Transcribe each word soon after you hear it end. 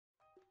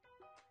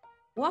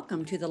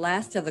Welcome to the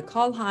last of the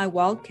Col-Hi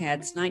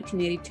Wildcats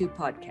 1982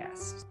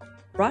 podcast,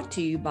 brought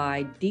to you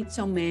by Deep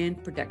So Man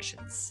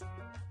Productions.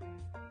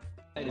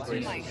 And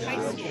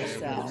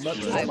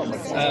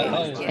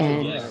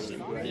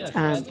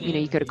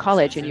you go to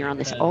college and you're on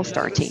this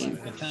all-star team.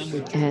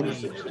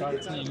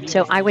 And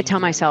so I would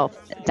tell myself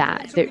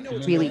that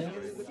really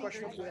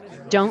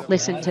don't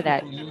listen to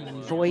that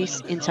voice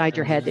inside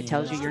your head that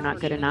tells you you're not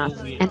good enough.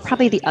 And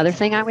probably the other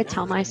thing I would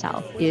tell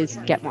myself is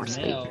get more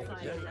sleep.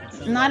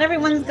 Not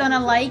everyone's going to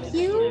like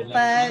you,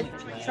 but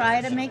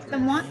try to make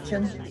them want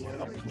to.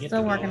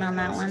 Still working on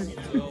that one.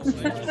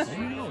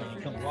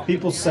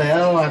 People say,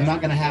 oh, I'm not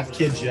going to have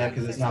kids yet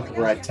because it's not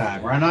the right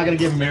time. Or I'm not going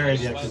to get married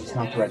yet because it's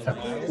not the right time.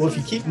 Well, if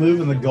you keep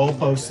moving the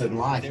goalposts in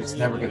life, it's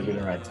never going to be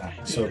the right time.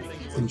 So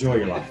enjoy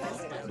your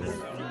life.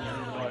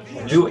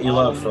 Do what you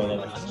love for a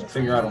living.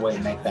 Figure out a way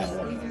to make that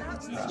work.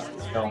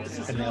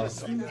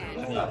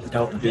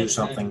 Don't do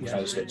something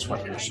because it's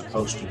what you're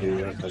supposed to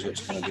do or because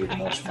it's going to be the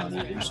most fun.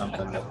 You do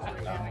something that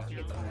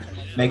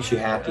makes you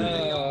happy.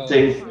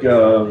 Think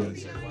going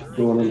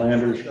to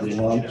Landers for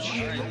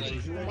lunch,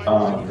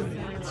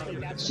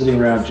 sitting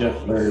around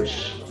Jeff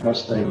Blair's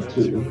Mustang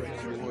 2,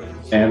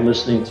 and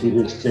listening to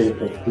this tape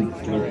of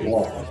Fleetwood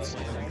Walk.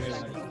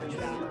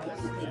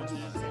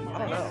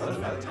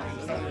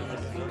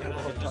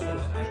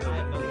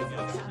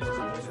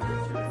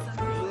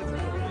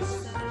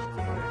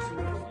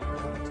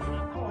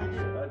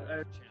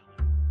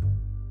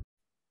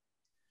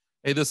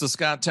 Hey, this is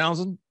Scott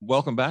Townsend.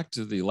 Welcome back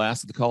to the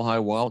last of the Col-Hi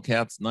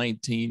Wildcats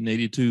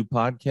 1982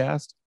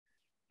 podcast.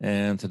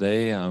 And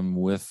today I'm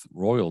with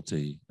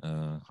royalty,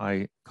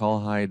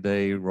 Col-Hi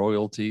Day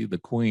royalty, the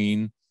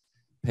Queen,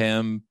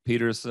 Pam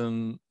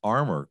Peterson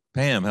Armor.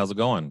 Pam, how's it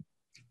going?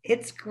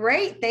 It's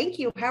great. Thank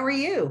you. How are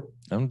you?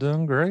 I'm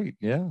doing great.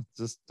 Yeah,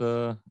 just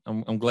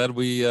I'm glad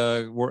we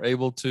were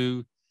able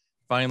to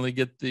finally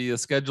get the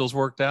schedules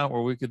worked out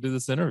where we could do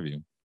this interview.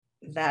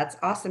 That's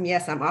awesome.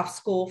 Yes, I'm off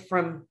school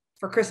for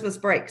Christmas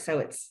break, so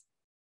it's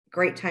a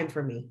great time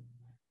for me.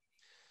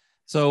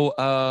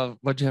 So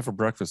what'd you have for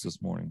breakfast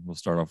this morning? We'll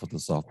start off with the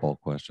softball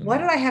question. What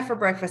did I have for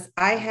breakfast?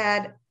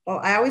 I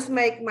always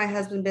make my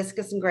husband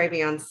biscuits and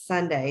gravy on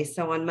Sunday.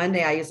 So on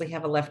Monday, I usually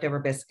have a leftover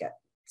biscuit.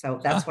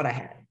 So that's what I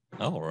had.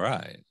 All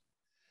right.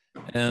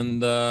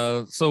 And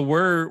so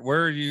where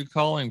are you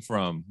calling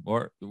from?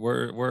 Where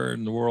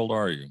in the world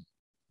are you?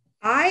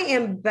 I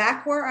am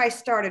back where I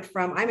started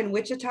from. I'm in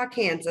Wichita,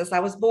 Kansas.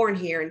 I was born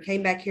here and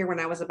came back here when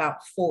I was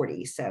about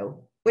 40.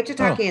 So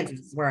Wichita,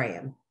 Kansas is where I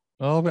am.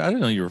 Oh, I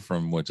didn't know you were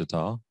from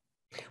Wichita.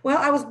 Well,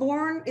 I was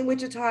born in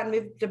Wichita and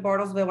moved to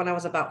Bartlesville when I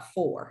was about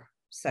 4.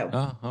 So.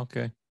 Oh,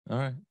 okay. All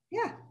right.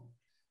 Yeah.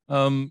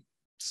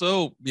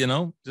 So,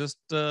 just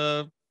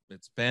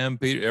it's Pam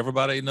Peter.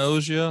 Everybody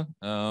knows you.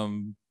 You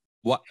and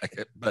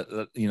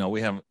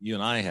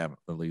I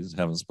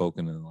haven't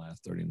spoken in the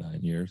last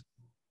 39 years.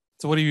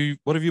 So what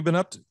have you been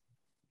up to?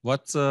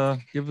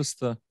 Give us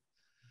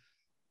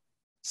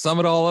sum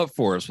it all up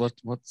for us.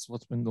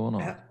 What's been going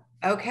on?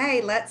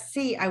 Okay, let's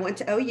see. I went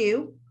to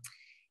OU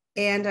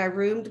and I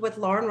roomed with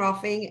Lauren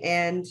Rolfing,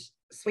 and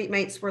suite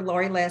mates were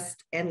Lori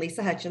List and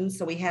Lisa Hutchins.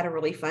 So we had a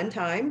really fun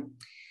time.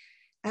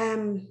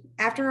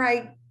 After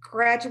I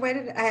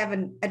graduated, I have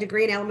a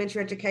degree in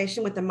elementary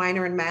education with a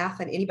minor in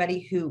math, and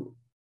anybody who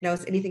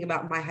knows anything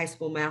about my high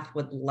school math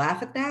would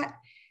laugh at that.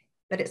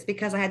 But it's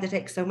because I had to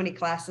take so many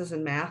classes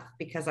in math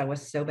because I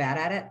was so bad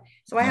at it.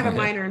 So I have a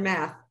minor in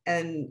math,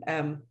 and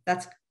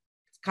that's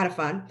kind of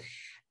fun.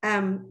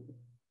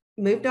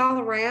 Moved all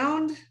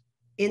around,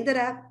 ended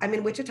up, I'm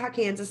in Wichita,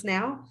 Kansas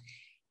now,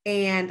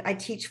 and I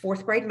teach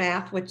 4th grade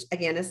math, which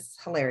again is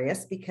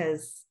hilarious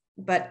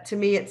but to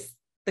me, it's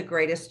the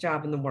greatest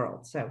job in the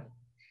world. So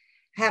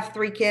I have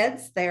 3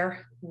 kids.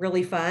 They're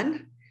really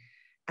fun.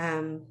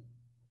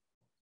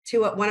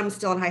 One of them is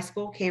still in high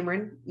school,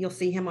 Cameron. You'll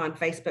see him on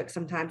Facebook.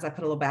 Sometimes I put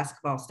a little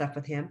basketball stuff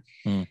with him.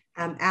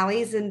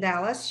 Allie's in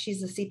Dallas.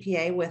 She's a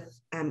CPA with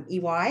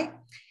EY.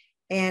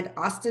 And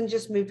Austin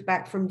just moved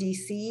back from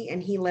DC,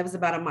 and he lives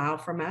about a mile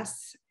from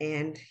us,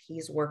 and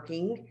he's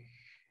working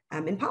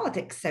in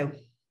politics. So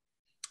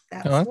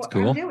that's what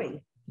cool. I'm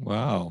doing.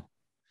 Wow.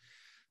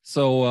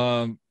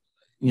 So,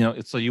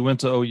 so you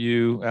went to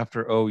OU.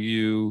 After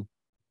OU,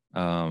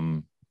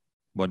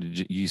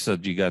 you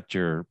said you got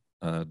your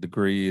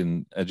degree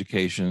in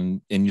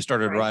education, and you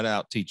started right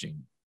out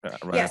teaching.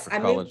 Yes, I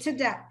moved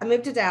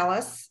to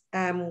Dallas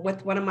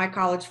with one of my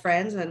college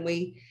friends, and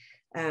we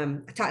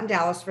taught in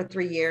Dallas for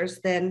 3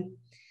 years. Then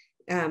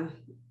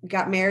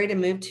got married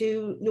and moved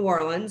to New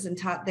Orleans and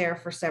taught there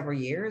for several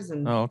years.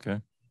 And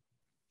okay.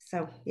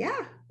 So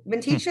yeah,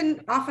 been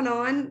teaching off and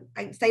on.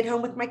 I stayed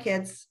home with my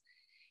kids,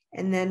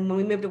 and then when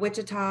we moved to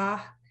Wichita,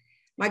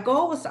 my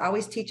goal was to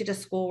always teach at a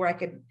school where I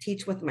could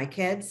teach with my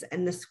kids.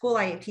 And the school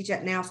I teach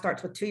at now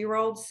starts with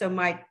 2-year-olds. So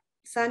my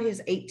son,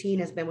 who's 18,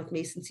 has been with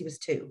me since he was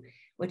 2,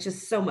 which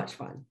is so much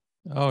fun.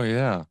 Oh,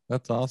 yeah.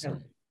 That's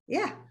awesome. So,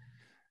 yeah.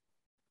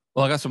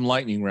 Well, I got some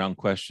lightning round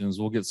questions.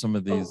 We'll get some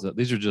of these.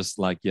 These are just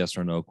like yes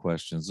or no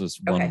questions,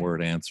 just one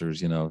word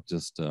answers,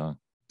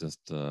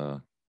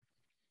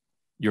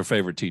 Your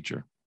favorite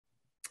teacher?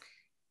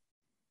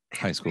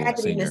 High school Had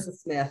to be senior.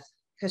 Mrs. Smith,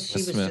 because she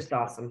Miss was Smith. just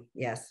awesome.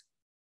 Yes.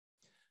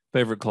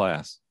 Favorite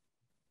class?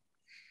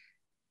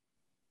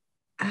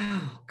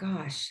 Oh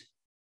gosh.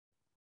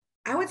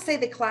 I would say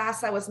the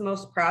class I was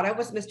most proud of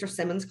was Mr.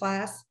 Simmons'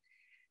 class,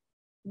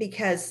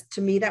 because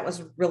to me that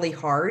was really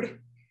hard.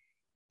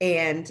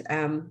 And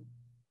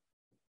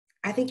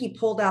I think he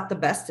pulled out the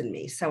best in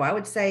me. So I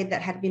would say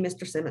that had to be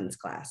Mr. Simmons'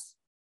 class.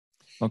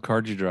 What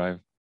car did you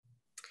drive?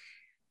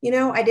 You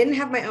know, I didn't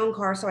have my own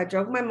car, so I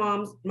drove my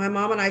mom's. My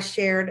mom and I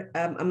shared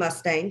a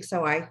Mustang.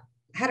 So I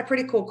had a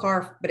pretty cool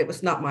car, but it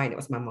was not mine. It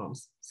was my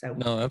mom's. So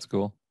No, that's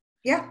cool.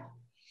 yeah.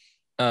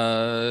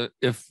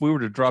 If we were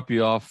to drop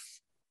you off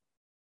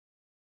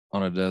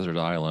on a desert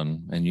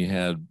island and you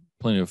had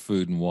plenty of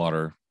food and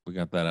water, we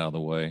got that out of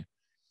the way.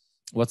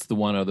 What's the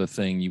one other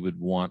thing you would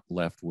want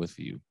left with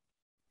you?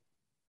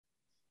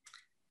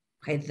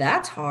 Okay,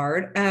 that's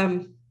hard.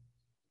 Can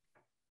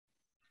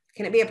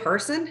it be a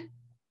person?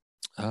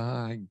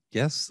 I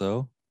guess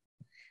so.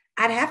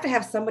 I'd have to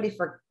have somebody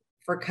for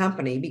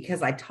company,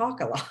 because I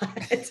talk a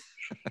lot.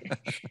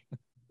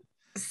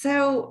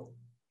 So,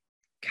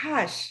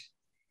 gosh.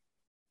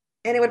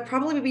 And it would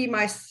probably be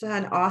my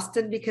son,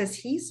 Austin, because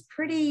he's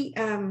pretty,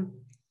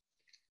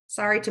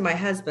 sorry to my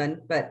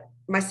husband, but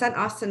my son,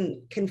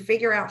 Austin, can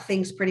figure out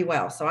things pretty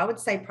well. So I would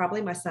say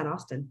probably my son,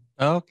 Austin.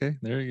 Oh, okay,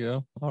 there you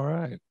go. All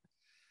right.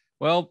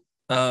 Well,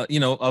 I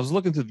was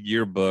looking through the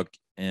yearbook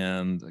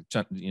and,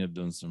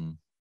 doing some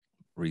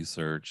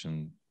research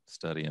and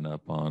studying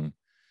up on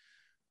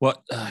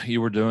what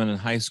you were doing in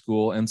high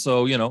school. And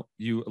so,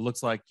 it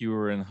looks like you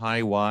were in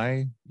High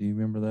Y. Do you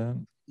remember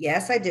that?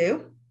 Yes, I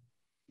do.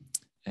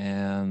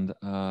 And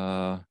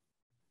of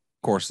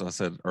course, I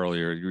said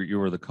earlier, you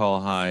were the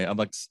Col-Hi.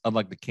 I'd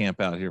like to camp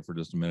out here for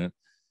just a minute.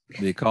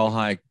 The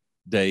Col-Hi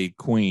Day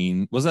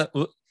Queen. Was that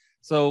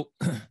so?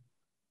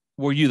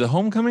 Were you the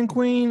homecoming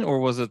queen, or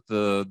was it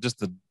just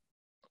the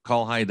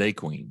Col-Hi Day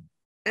Queen?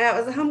 It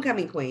was a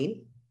homecoming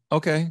queen.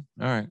 Okay,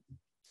 all right.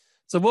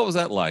 So what was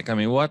that like? I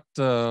mean,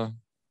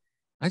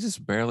 I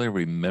just barely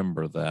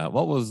remember that.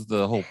 What was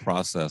the whole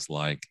process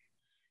like?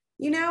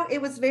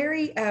 It was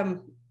very.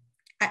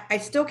 I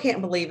still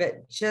can't believe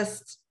it.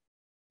 Just,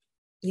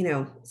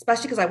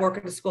 especially because I work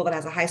at a school that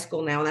has a high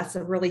school now, and that's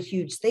a really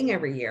huge thing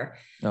every year.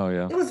 Oh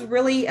yeah. It was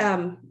really,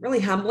 really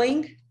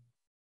humbling,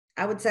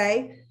 I would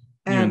say.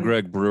 You and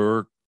Greg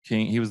Brewer,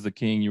 king. He was the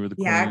king. You were the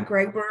queen. Yeah,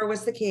 Greg Brewer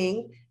was the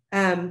king.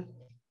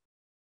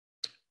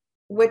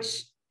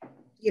 Which,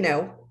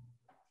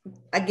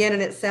 again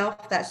in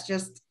itself,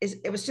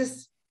 it was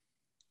just.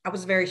 I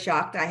was very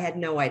shocked. I had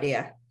no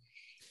idea.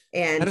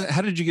 And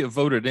how did you get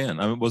voted in?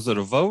 I mean, was it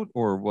a vote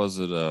or was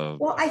it a?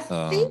 Well, I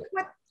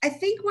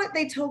think what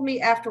they told me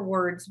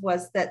afterwards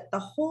was that the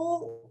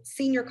whole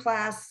senior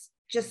class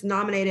just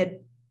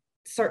nominated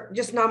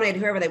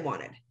whoever they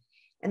wanted,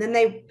 and then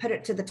they put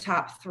it to the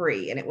top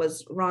three, and it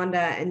was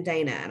Rhonda and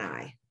Dana and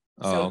I.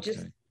 So okay.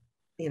 just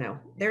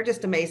they're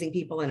just amazing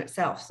people in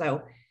itself.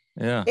 So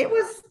yeah,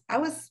 I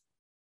was,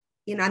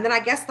 and then I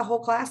guess the whole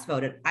class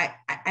voted. I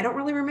don't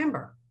really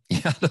remember.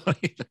 Yeah, I don't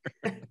either.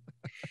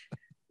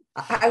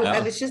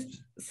 I was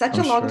just such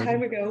a long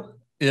time ago.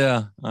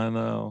 Yeah, I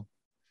know.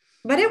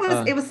 But it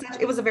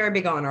was a very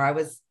big honor. I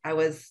was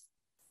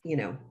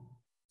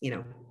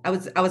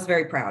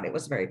very proud. It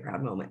was a very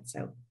proud moment.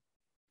 So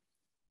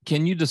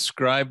can you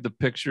describe the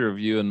picture of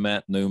you and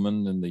Matt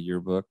Newman in the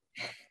yearbook?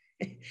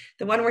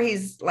 The one where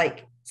he's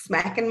like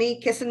smacking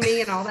me, kissing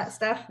me, and all that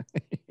stuff.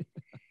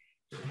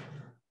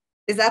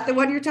 Is that the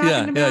one you're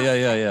talking about?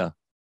 Yeah.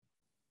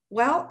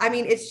 Well, I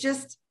mean, it's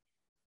just,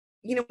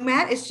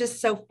 Matt is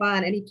just so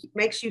fun, and he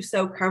makes you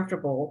so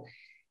comfortable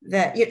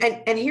that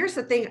and here's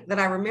the thing that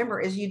I remember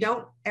is you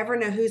don't ever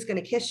know who's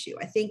going to kiss you.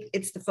 I think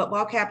it's the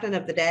football captain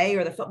of the day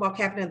or the football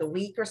captain of the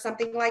week or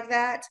something like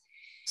that.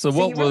 So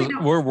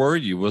where were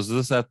you? Was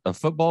this at a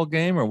football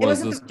game or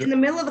was this in the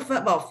middle of the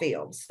football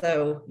field?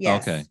 So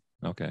yes.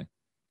 Okay.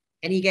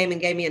 And he gave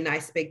me a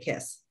nice big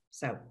kiss.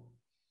 So,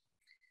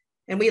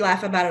 and we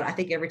laugh about it, I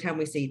think, every time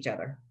we see each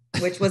other,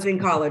 which was in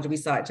college. We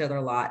saw each other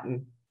a lot,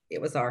 and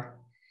it was I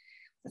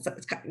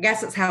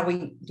guess it's how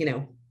we,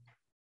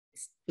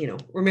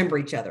 remember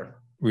each other.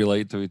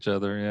 Relate to each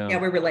other. Yeah. Yeah,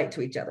 we relate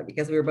to each other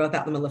because we were both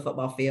out in the middle of the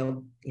football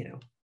field,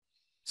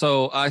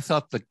 So I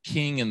thought the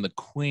king and the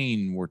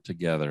queen were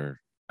together.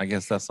 I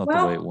guess that's not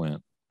the way it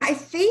went. I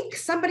think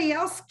somebody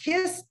else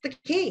kissed the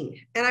king,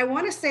 and I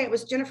want to say it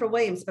was Jennifer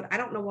Williams, but I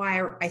don't know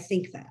why I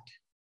think that.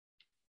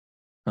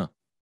 Huh.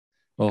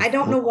 Well, I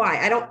don't know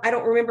why. I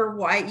don't remember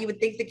why you would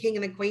think the king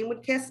and the queen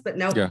would kiss, but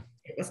no,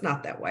 It was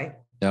not that way.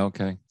 Yeah.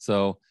 Okay.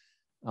 So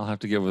I'll have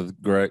to get with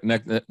Greg.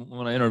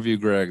 When I interview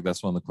Greg,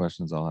 that's one of the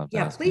questions I'll have to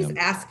ask please him.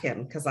 ask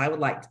him, because I would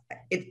like to,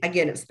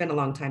 again, it's been a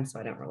long time, so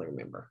I don't really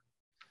remember.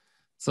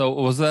 So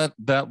was that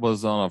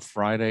was on a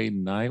Friday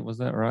night? Was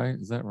that right?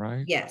 Is that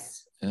right?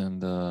 Yes.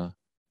 And I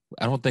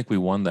don't think we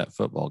won that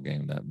football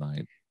game that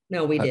night.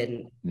 No, we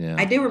didn't. Yeah.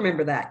 I do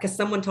remember that because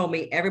someone told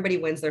me everybody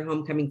wins their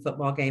homecoming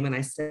football game. And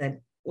I said,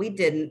 we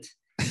didn't,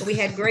 but we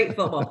had great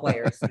football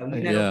players. So,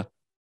 Yeah.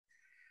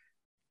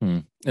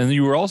 And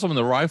you were also in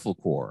the Rifle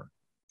Corps.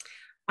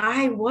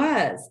 I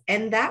was,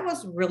 and that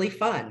was really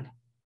fun.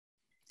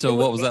 So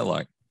what was that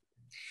like?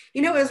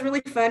 You know, it was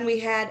really fun. We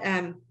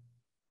had,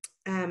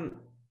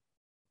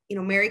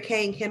 Mary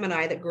Kay and Kim and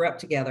I that grew up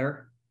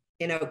together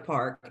in Oak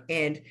Park.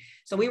 And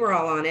so we were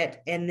all on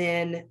it. And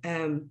then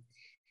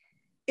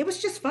it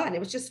was just fun. It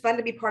was just fun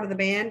to be part of the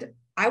band.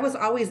 I was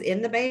always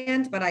in the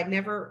band, but I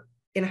never,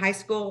 in high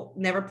school,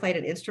 never played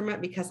an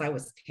instrument because I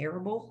was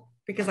terrible,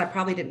 because I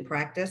probably didn't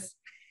practice.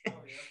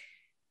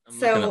 I'm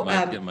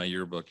getting my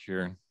yearbook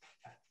here.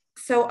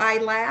 So I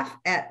laugh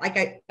at,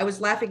 I was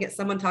laughing at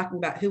someone talking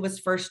about who was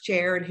first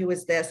chair and who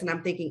was this. And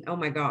I'm thinking, oh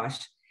my gosh,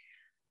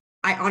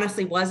 I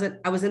honestly wasn't.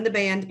 I was in the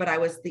band, but I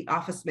was the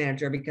office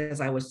manager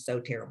because I was so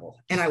terrible.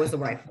 And I was the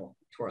rifle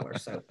twirler.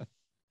 So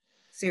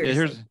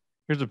seriously. Yeah,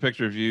 here's a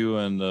picture of you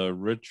and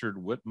Richard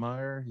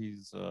Whitmire.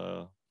 He's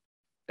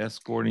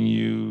escorting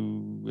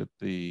you at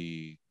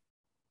the...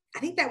 I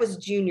think that was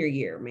junior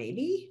year,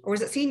 maybe. Or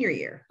was it senior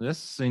year? This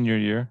senior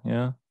year.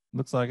 Yeah.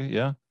 Looks like it.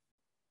 Yeah.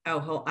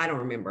 Oh, I don't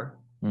remember.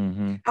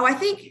 Mm-hmm. Oh, I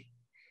think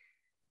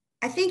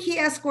he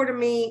escorted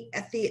me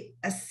at the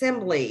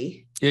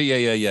assembly.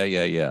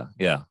 Yeah.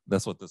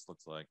 That's what this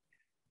looks like.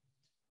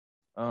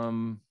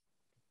 The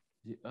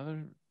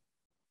other,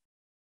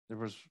 there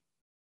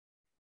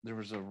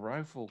was a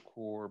Rifle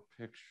Corps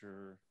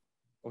picture.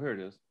 Oh, here it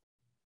is.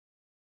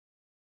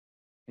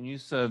 And you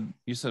said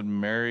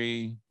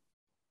Mary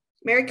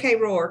Kay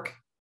Rourke.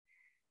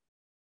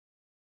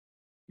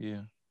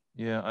 Yeah.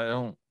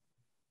 I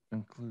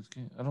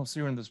don't see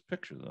her in this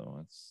picture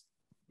though. It's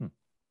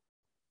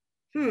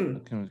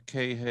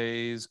Kay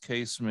Hayes,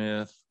 Kay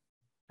Smith,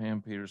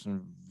 Pam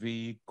Peterson,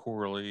 V.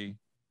 Corley,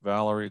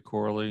 Valerie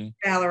Corley.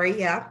 Valerie,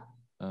 yeah.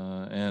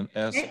 And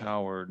S.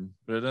 Howard,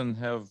 but it doesn't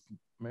have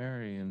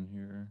Mary in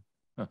here.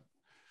 Huh.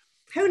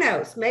 Who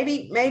knows?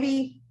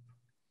 Maybe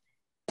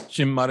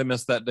she might have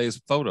missed that day's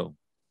photo.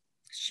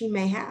 She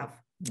may have.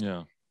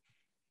 Yeah.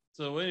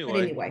 So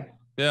anyway.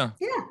 Yeah.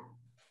 Yeah.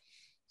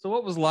 So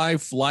what was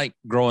life like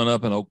growing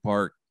up in Oak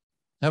Park?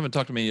 I haven't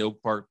talked to many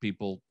Oak Park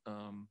people.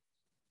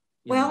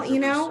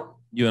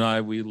 You and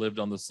I, we lived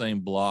on the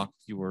same block.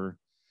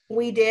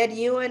 We did.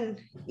 You and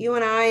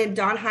I and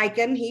Don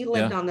Hyken, he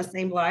lived on the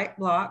same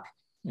block.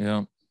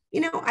 Yeah.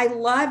 You know, I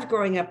loved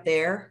growing up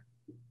there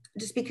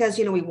just because,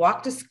 we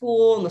walked to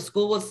school and the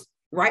school was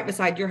right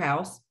beside your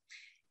house.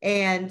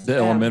 And the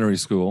elementary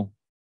school.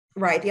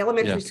 Right. The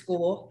elementary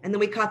school. And then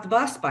we caught the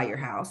bus by your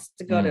house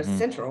to go to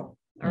Central.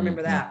 I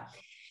remember that.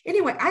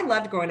 Anyway, I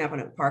loved growing up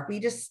in Oak Park. We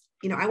just,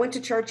 I went to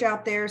church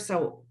out there.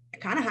 So I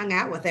kind of hung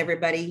out with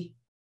everybody,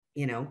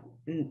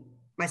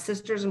 my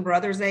sisters and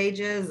brothers'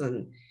 ages.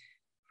 And,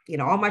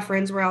 all my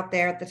friends were out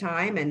there at the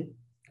time. And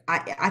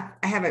I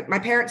haven't, my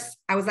parents,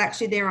 I was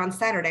actually there on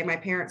Saturday. My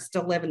parents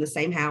still live in the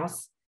same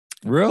house.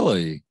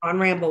 Really? On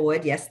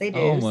Ramblewood. Yes, they do.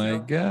 Oh my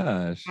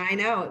gosh. I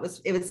know.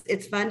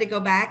 It's fun to go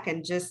back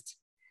and just,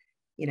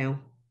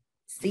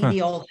 see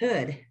the old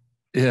hood.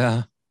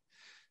 Yeah.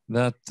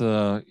 That,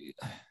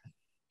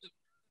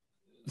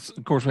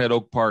 of course, we had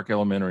Oak Park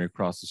Elementary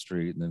across the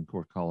street, and then, of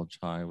course, College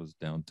High was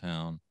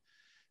downtown.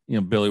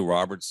 Billy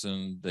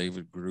Robertson,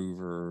 David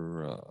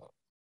Groover,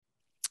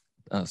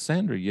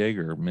 Sandra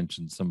Yeager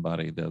mentioned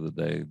somebody the other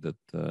day that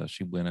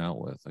she went out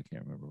with. I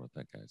can't remember what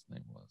that guy's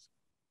name was.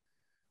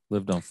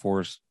 Lived on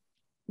Forest.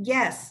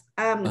 Yes.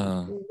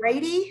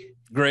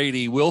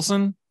 Grady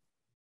Wilson.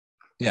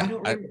 Yeah.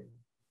 I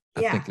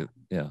think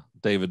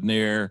David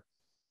Neer,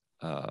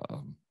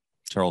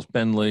 Charles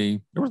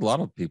Bentley. There was a lot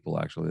of people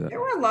actually. There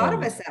were a lot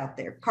of us out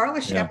there.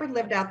 Carla Shepard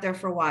lived out there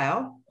for a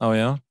while. Oh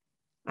yeah.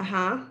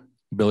 Uh-huh.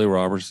 Billy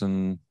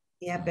Robertson.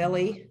 Yeah,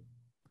 Billy.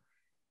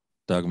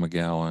 Doug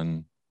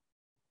McGowan.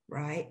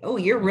 Right. Oh,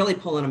 you're really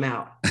pulling them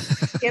out.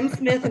 Kim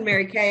Smith and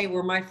Mary Kay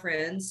were my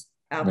friends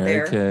out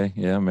there. Mary Kay,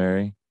 yeah,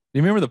 Mary. Do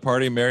you remember the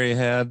party Mary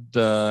had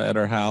at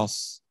her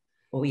house?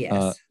 Oh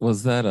yes.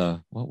 Was that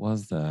what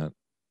was that?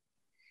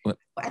 What?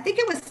 I think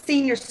it was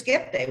senior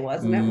skip day,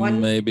 wasn't it?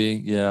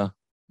 Maybe, yeah.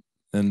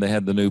 And they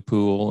had the new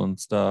pool and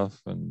stuff.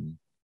 And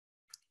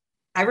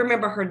I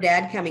remember her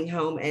dad coming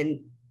home,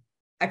 and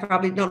I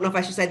probably don't know if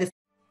I should say this,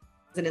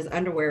 in his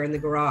underwear in the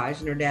garage,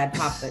 and her dad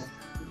popped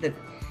the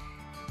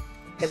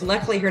and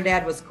luckily her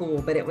dad was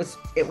cool, but it was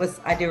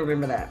I do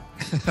remember that.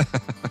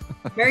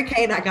 Mary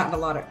Kay and I got in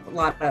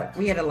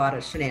we had a lot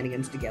of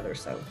shenanigans together.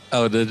 So.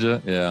 Oh, did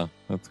you? Yeah,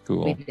 that's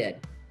cool. We did.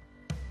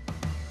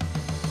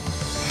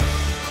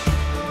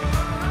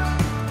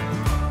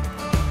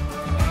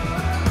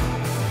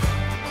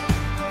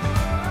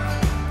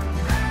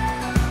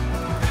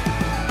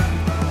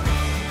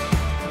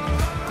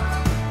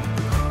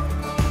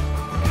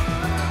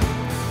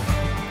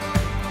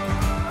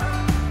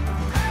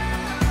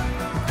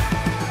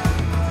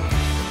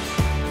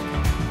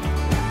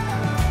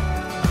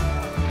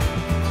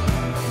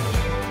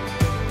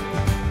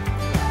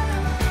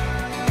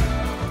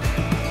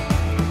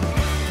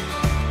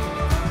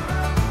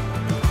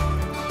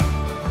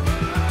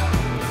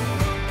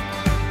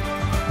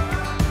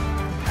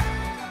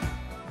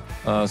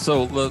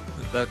 So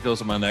that goes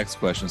to my next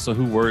question. So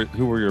who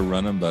were your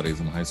running buddies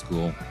in high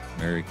school?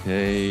 Mary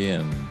Kay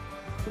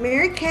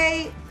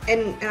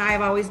and I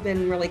have always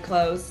been really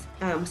close,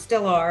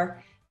 still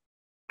are.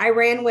 I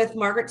ran with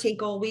Margaret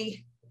Tinkle.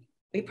 We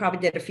probably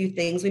did a few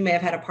things. We may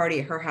have had a party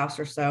at her house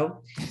or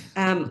so.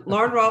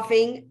 Lauren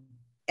Rolfing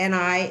and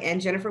I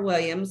and Jennifer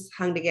Williams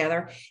hung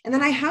together. And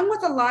then I hung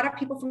with a lot of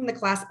people from the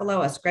class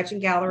below us, Gretchen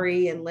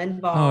Gallery and Lynn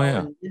Ball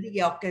and Linda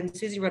Yelkin,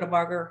 Susie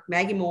Rodebarger,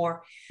 Maggie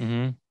Moore.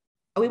 Mm-hmm.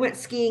 We went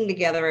skiing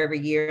together every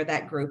year,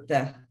 that group,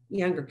 the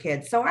younger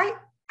kids. So I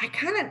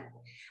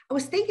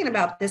was thinking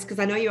about this because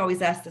I know you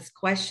always ask this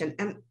question.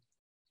 And,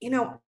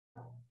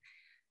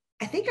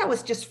 I think I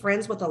was just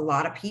friends with a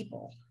lot of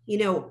people,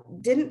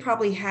 didn't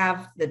probably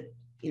have the,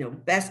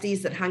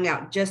 besties that hung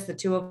out, just the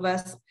two of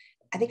us.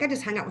 I think I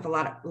just hung out with a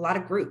lot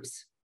of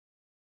groups.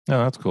 Oh,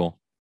 that's cool.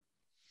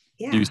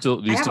 Yeah. Do you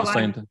still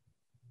stay in touch?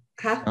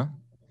 Huh?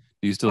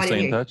 Do you still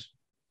stay in touch?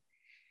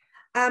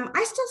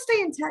 I still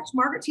stay in touch.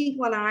 Margaret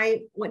Tinkle and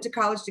I went to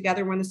college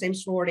together. We're in the same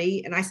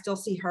sorority, and I still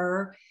see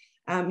her.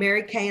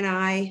 Mary Kay and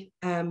I,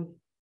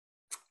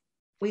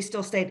 we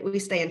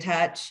stay in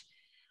touch.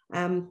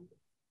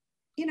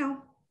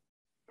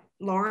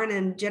 Lauren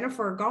and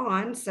Jennifer are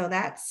gone, so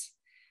that's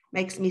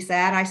makes me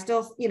sad. I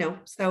still,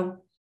 so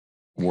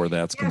where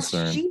that's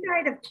concerned. She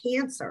died of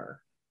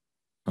cancer.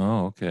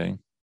 Oh, okay.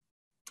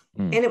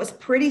 And it was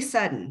pretty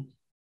sudden.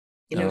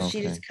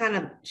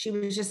 She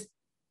was just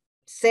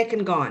sick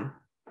and gone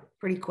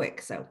pretty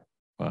quick. So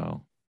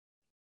wow.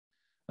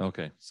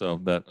 Okay.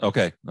 So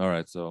all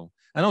right. So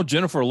I know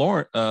Jennifer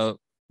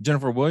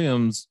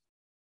Williams,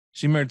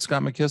 she married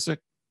Scott McKissick.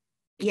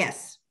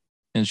 Yes.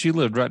 And she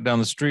lived right down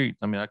the street.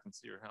 I mean, I can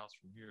see her house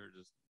from here.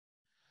 Just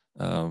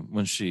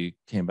when she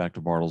came back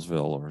to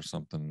Bartlesville or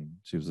something,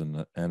 she was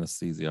an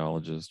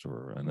anesthesiologist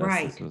or an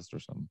anesthetist or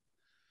something.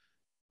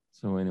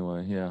 So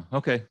anyway, yeah.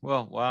 Okay.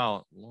 Well,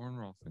 wow. Lauren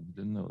Rolfing,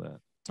 didn't know that.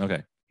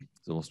 Okay.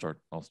 So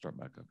I'll start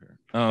back up here.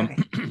 Okay.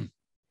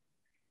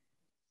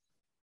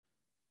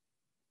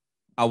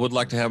 I would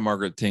like to have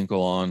Margaret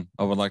Tinkle on.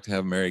 I would like to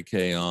have Mary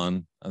Kay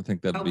on. I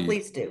think that'd be.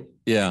 Please do.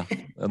 Yeah,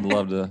 I'd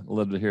love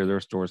to hear their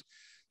stories.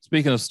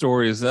 Speaking of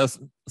stories,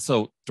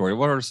 Tori,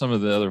 what are some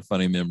of the other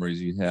funny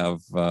memories you have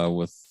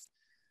with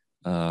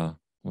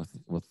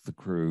the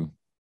crew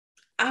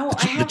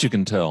that you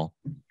can tell?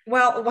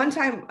 Well, one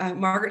time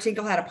Margaret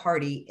Tinkle had a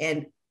party,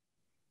 and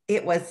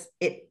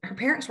her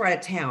parents were out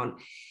of town,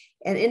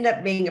 and ended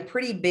up being a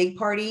pretty big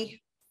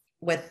party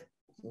with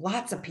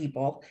lots of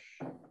people.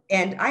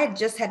 And I had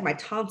just had my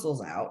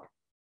tonsils out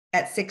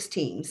at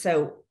 16.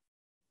 So,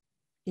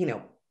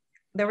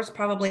 there was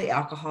probably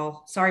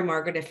alcohol. Sorry,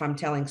 Margaret, if I'm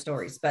telling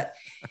stories. But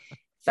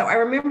so I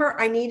remember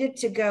I needed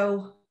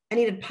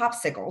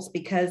popsicles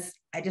because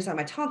I just had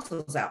my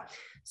tonsils out.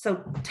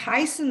 So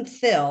Tyson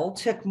Thill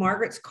took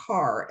Margaret's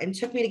car and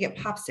took me to get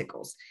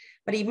popsicles.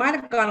 But he might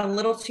have gone a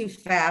little too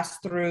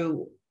fast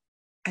through,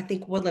 I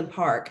think, Woodland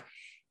Park,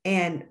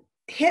 and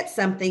hit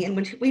something. And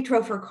when we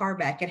drove her car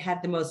back, it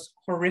had the most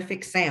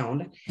horrific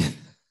sound.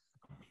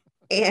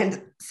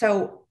 And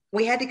so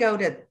we had to go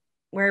to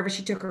wherever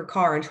she took her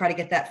car and try to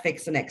get that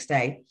fixed the next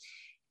day.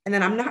 And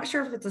then I'm not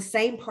sure if it's the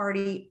same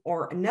party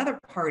or another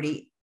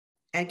party.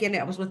 And again,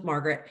 it was with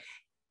Margaret,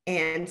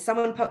 and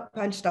someone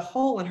punched a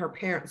hole in her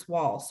parents'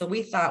 wall. So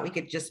we thought we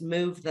could just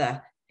move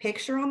the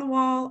picture on the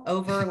wall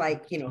over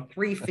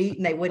 3 feet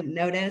and they wouldn't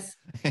notice.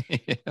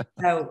 Yeah.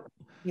 So,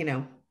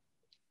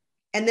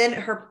 and then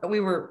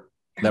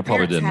that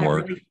probably didn't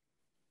work.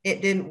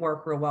 It didn't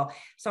work real well.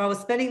 So I was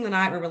spending the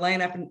night, we were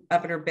laying up in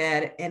her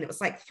bed, and it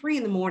was like 3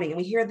 a.m. and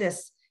we hear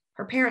this.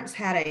 Her parents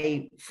had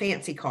a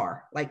fancy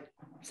car, like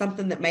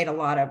something that made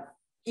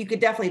you could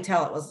definitely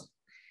tell it was,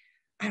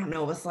 I don't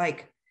know, it was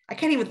like, I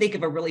can't even think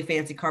of a really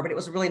fancy car, but it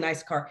was a really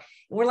nice car.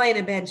 And we're laying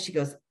in bed, and she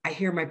goes, I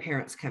hear my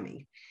parents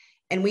coming.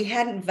 And we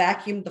hadn't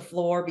vacuumed the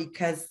floor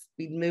because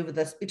we'd moved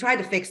this. We tried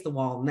to fix the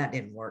wall, and that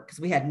didn't work because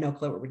we had no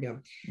clue what we're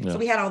doing. Yeah. So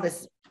we had all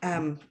this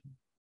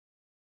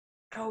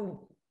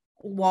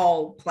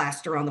wall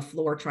plaster on the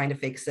floor trying to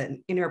fix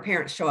it. And her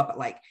parents show up at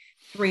like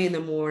 3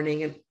 a.m.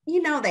 and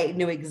they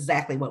knew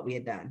exactly what we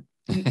had done.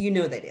 You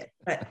knew they did,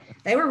 but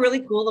they were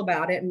really cool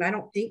about it. And I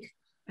don't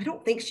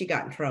think she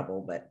got in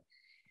trouble, but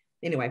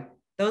anyway,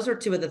 those are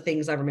 2 of the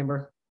things I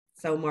remember.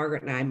 So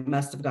Margaret and I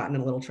must have gotten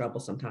in a little trouble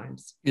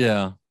sometimes.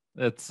 Yeah.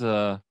 It's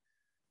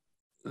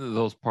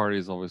those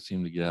parties always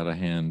seem to get out of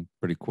hand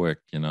pretty quick,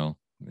 and I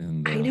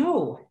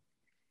know.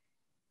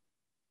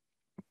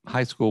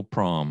 High school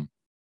prom.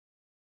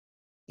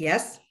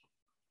 Yes.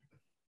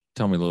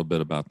 Tell me a little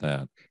bit about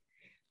that.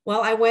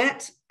 Well,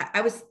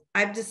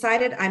 I've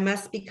decided I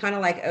must be kind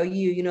of like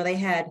OU. They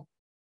had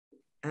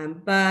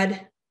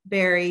Bud,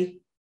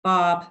 Barry,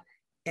 Bob,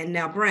 and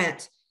now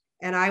Brent.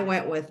 And I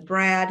went with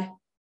Brad,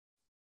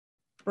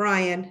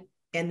 Brian,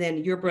 and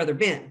then your brother,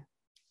 Ben.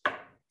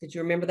 Did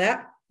you remember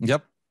that?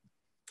 Yep.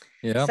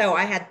 Yeah. So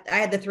I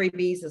had the 3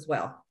 B's as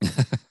well. So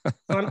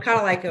I'm kind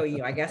of like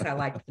OU. I guess I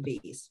liked the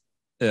B's.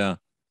 Yeah.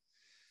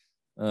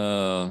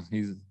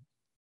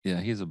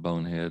 He's a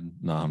bonehead.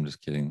 No, I'm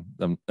just kidding.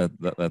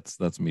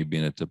 That's me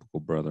being a typical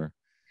brother.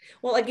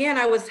 Well, again,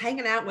 I was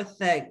hanging out with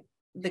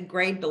the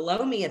grade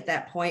below me at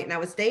that point, and I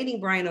was dating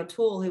Brian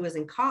O'Toole, who was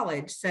in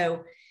college.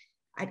 So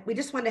we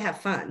just wanted to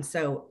have fun.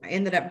 So I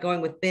ended up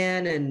going with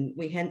Ben, and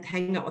we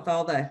hang out with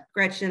all the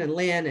Gretchen and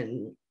Lynn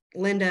and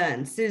Linda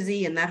and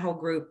Susie and that whole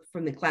group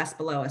from the class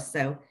below us.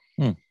 So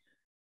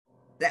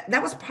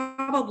that was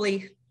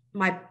probably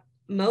my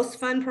most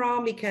fun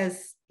prom,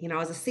 because, you know, I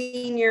was a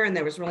senior and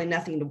there was really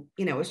nothing to,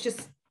 you know, it's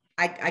just,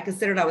 I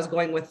considered I was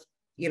going with,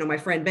 you know, my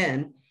friend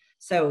Ben.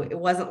 So it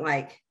wasn't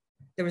like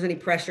there was any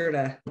pressure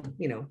to,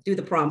 you know, do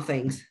the prom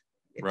things,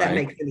 if that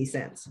makes any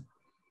sense.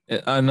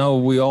 I know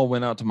we all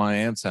went out to my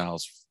aunt's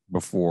house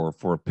before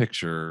for a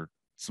picture,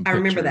 some pictures,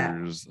 remember that.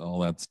 all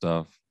that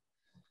stuff.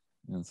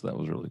 And so that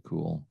was really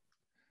cool.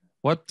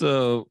 What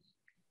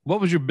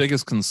was your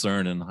biggest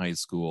concern in high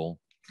school?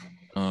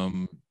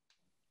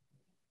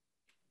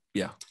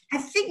 Yeah. I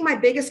think my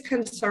biggest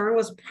concern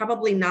was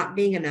probably not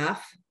being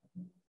enough,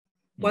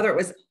 whether it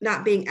was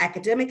not being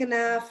academic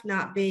enough,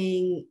 not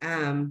being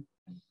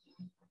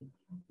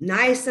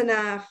nice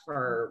enough,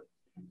 or,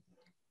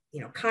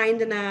 you know,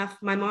 kind enough.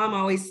 My mom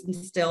always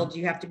instilled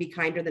you have to be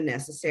kinder than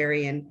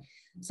necessary. And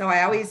so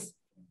I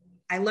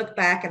look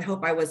back and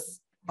hope I was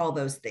all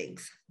those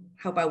things.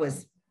 Hope I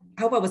was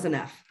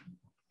enough.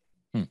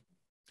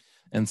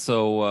 And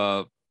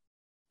so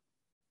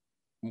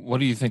what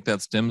do you think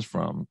that stems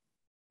from?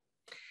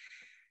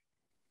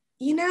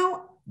 You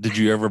know, did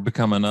you ever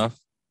become enough?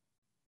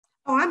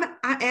 Oh,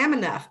 I am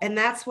enough. And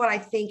that's what I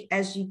think,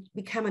 as you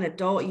become an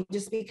adult, you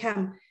just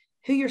become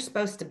who you're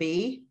supposed to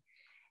be.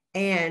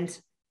 And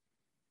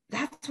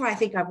that's why I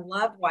think I've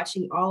loved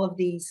watching all of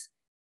these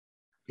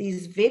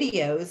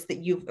videos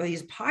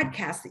these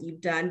podcasts that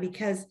you've done,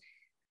 because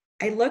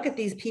I look at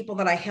these people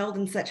that I held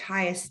in such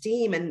high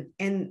esteem,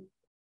 and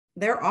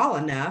they're all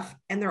enough,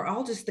 and they're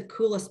all just the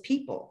coolest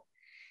people.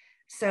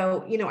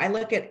 So, you know, I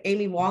look at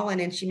Amy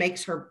Wallen, and she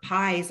makes her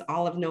pies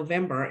all of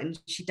November, and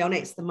she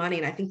donates the money.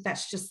 And I think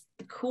that's just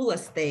the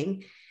coolest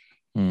thing.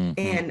 Mm-hmm.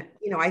 And,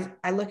 you know,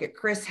 I look at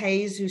Chris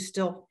Hayes, who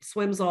still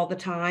swims all the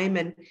time.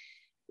 And,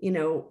 you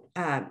know,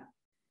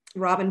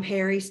 Robin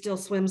Perry still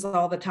swims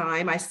all the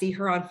time. I see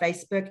her on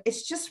Facebook.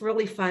 It's just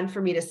really fun for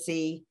me to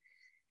see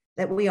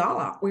that we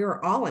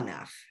are all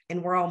enough,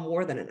 and we're all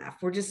more than enough.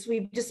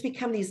 We've just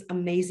become these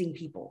amazing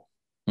people.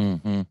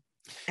 Mm-hmm.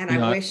 And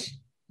I wish,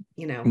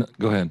 you know, no,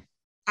 go ahead.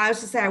 I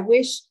was to say, I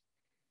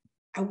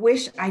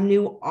wish I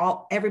knew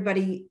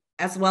everybody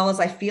as well as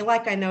I feel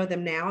like I know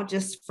them now,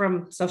 just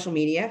from social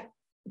media.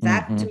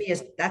 That to me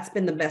that's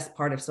been the best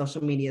part of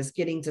social media, is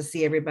getting to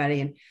see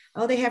everybody, and,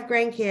 oh, they have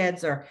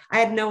grandkids, or I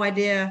had no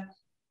idea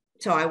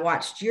till I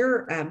watched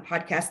your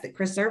podcast that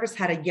Chris Service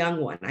had a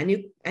young one. I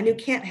knew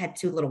Kent had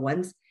 2 little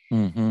ones,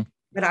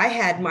 but I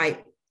had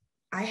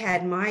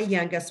my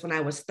youngest when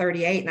I was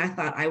 38, and I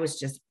thought I was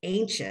just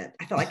ancient.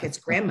 I felt like its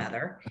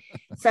grandmother.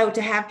 So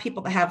to have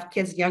people that have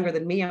kids younger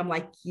than me, I'm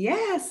like,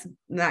 yes,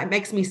 and that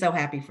makes me so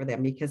happy for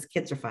them, because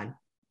kids are fun.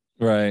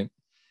 Right.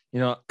 You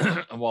know,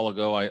 a while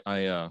ago,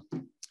 I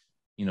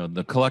you know,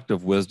 the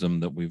collective wisdom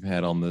that we've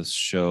had on this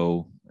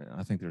show,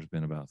 I think there's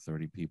been about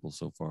 30 people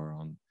so far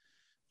on.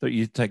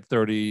 You take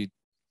 30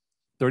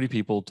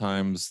 people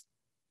times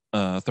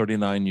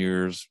 39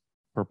 years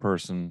per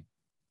person.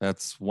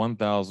 That's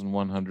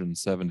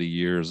 1,170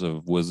 years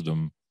of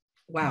wisdom.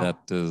 Wow. That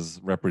is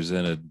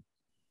represented,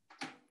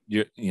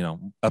 you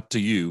know, up to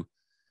you.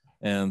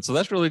 And so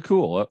that's really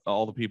cool.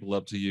 All the people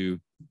up to you.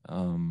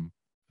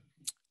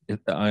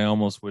 I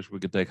almost wish we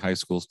could take high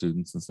school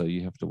students and say,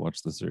 you have to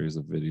watch the series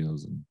of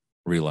videos and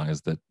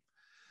realize that,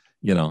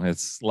 you know,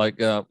 it's like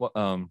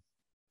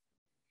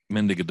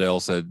Mindy Goodell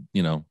said,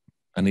 you know,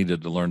 I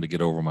needed to learn to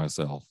get over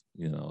myself.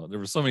 You know, there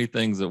were so many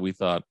things that we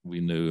thought we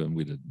knew and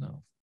we didn't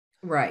know.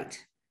 Right.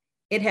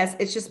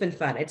 It's just been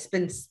fun.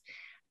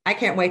 I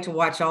can't wait to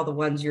watch all the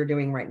ones you're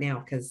doing right now,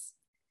 because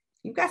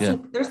you've got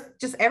there's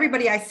just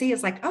everybody I see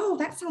is like, oh,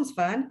 that sounds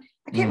fun.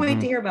 I can't wait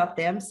to hear about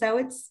them.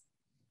 So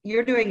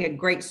you're doing a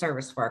great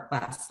service for our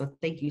class. So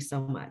thank you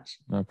so much.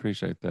 I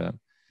appreciate that.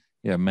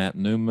 Yeah. Matt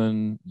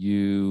Newman,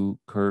 you,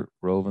 Kurt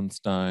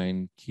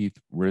Rovenstein, Keith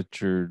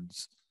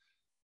Richards,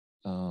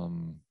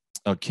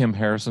 Kim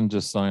Harrison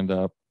just signed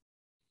up.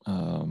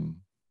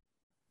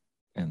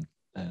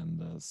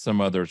 And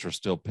some others are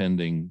still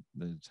pending.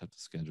 They just have to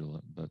schedule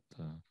it, but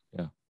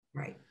yeah.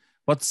 Right.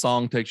 What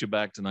song takes you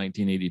back to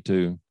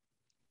 1982?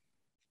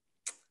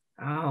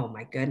 Oh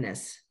my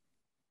goodness.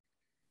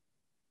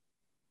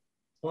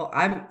 Well,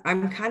 I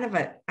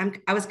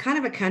was kind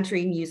of a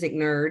country music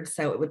nerd,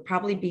 so it would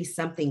probably be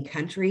something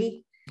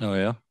country. Oh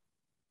yeah.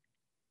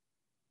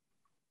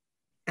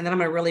 And then I'm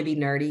gonna really be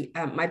nerdy.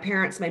 My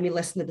parents made me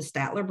listen to the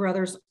Statler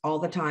Brothers all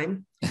the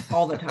time.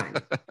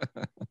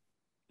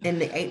 And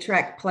the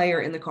 8-track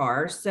player in the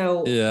car.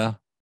 So yeah,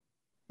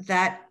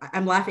 that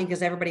I'm laughing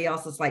because everybody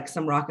else is like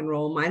some rock and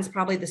roll. Mine's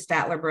probably the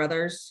Statler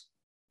Brothers,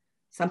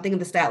 something of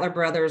the Statler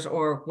Brothers,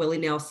 or Willie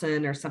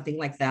Nelson, or something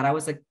like that.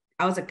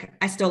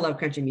 I still love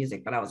country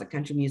music, but I was a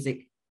country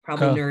music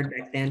nerd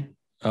back then.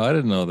 Oh, I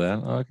didn't know that.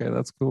 Okay,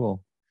 that's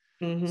cool.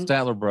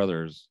 Statler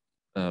Brothers,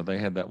 they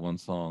had that one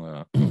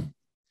song,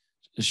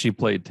 She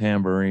played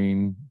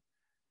tambourine.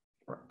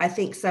 I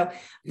think so.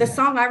 The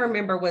song I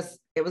remember was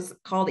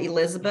called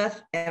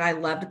Elizabeth, and I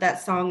loved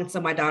that song. And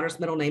so my daughter's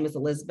middle name is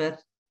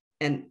Elizabeth,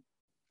 and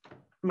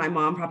my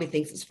mom probably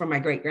thinks it's from my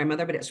great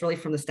grandmother, but it's really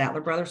from the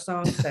Statler Brothers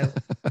song. So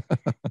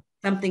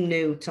something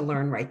new to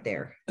learn right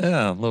there.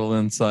 Yeah, a little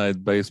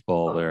inside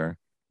baseball there.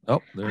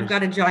 Oh, I've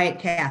got a giant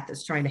cat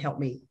that's trying to help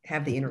me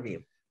have the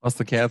interview. What's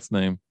the cat's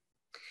name?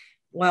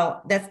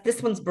 Well,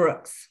 this one's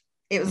Brooks.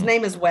 His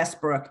name is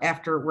Westbrook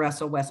after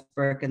Russell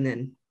Westbrook, and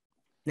then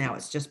now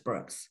it's just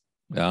Brooks.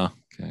 Yeah.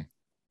 Okay.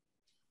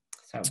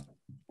 So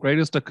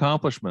greatest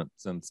accomplishment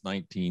since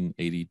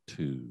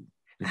 1982.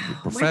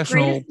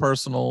 Professional,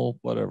 personal,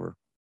 whatever.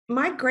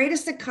 My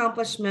greatest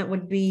accomplishment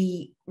would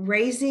be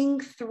raising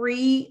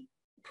 3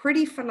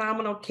 pretty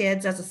phenomenal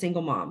kids as a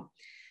single mom.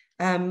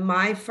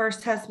 My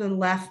first husband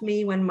left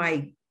me when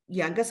my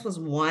youngest was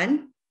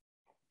 1.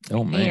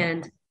 Oh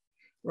man.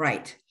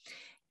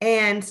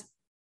 And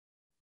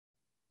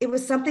it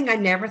was something I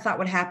never thought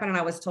would happen. And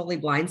I was totally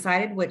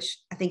blindsided, which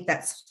I think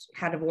that's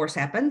how divorce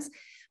happens.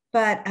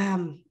 But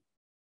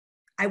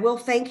I will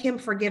thank him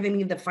for giving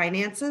me the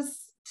finances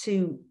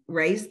to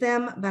raise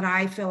them. But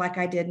I feel like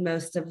I did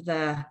most of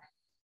the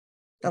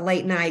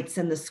late nights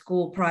and the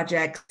school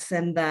projects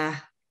and the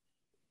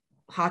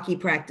hockey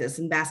practice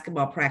and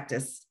basketball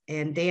practice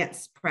and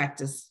dance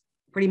practice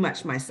pretty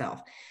much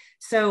myself.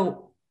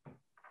 So,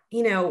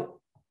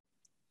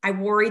 I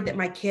worried that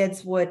my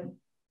kids would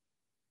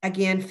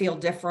again feel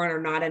different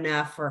or not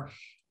enough,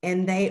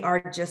 and they are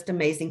just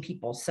amazing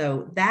people.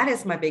 So that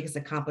is my biggest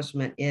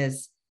accomplishment,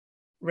 is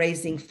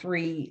raising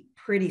 3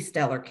 pretty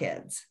stellar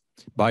kids.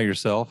 By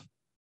yourself?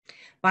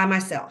 By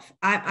myself.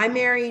 I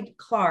married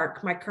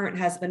Clark, my current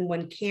husband,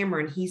 when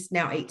Cameron, he's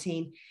now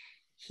 18,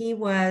 he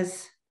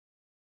was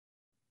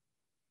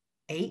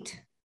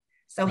 8.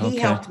 So he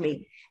helped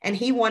me, and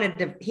he wanted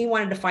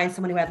to find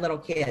someone who had little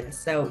kids.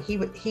 So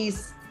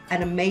he's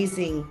an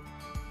amazing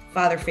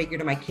father figure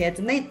to my kids.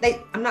 And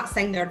I'm not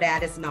saying their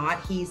dad is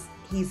not, he's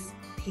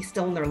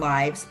still in their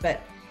lives,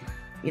 but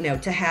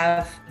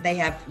they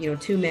have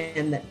 2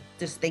 men that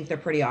just think they're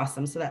pretty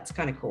awesome. So that's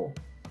kind of cool.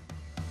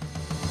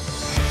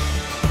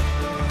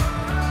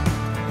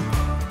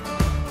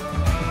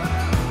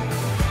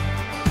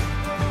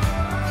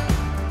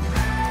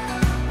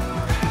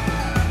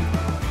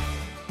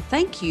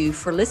 Thank you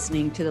for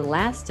listening to the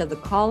last of the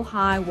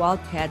Col-Hi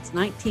Wildcats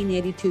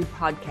 1982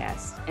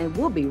 podcast, and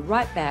we'll be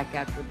right back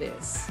after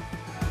this.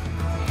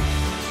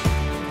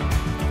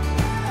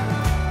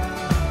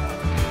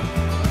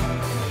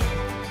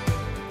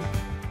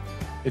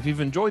 If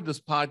you've enjoyed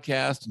this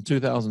podcast in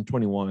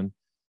 2021,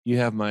 you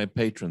have my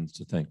patrons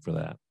to thank for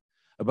that.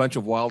 A bunch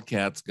of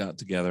Wildcats got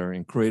together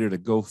and created a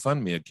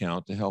GoFundMe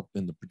account to help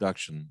in the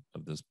production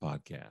of this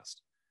podcast.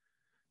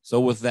 So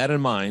with that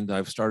in mind,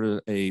 I've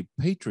started a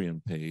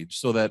Patreon page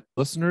so that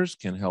listeners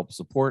can help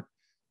support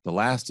the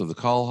last of the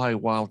Col-Hi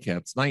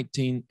Wildcats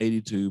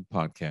 1982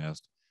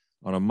 podcast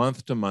on a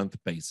month-to-month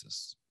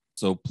basis.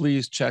 So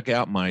please check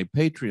out my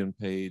Patreon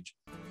page,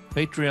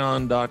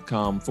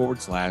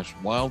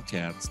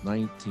 patreon.com/Wildcats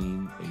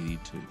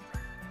 1982.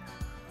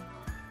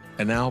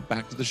 And now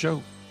back to the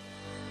show.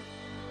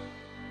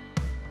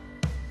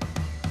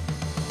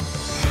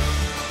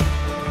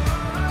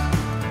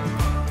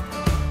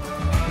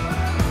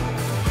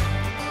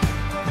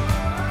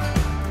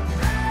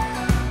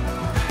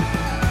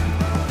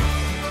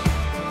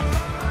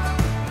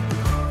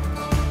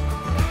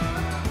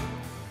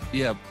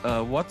 Yeah,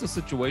 what's a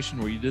situation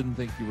where you didn't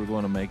think you were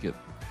going to make it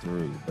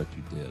through, but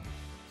you did?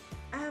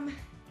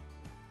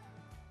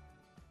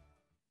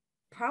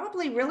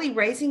 Probably really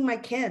raising my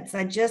kids.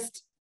 I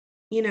just,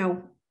 when you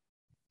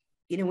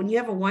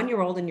have a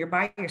 1-year-old and you're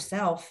by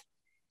yourself,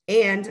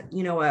 and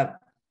a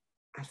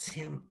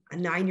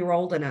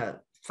 9-year-old and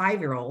a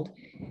 5-year-old,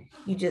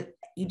 you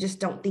just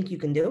don't think you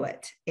can do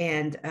it.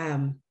 And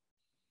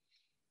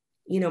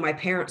my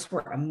parents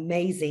were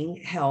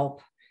amazing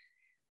help.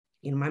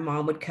 My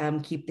mom would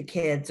come keep the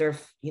kids, or,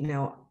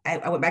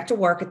 I went back to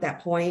work at that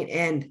point.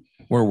 And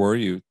where were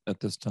you at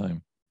this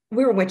time?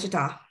 We were in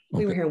Wichita. Okay.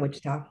 We were here in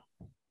Wichita.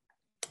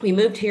 We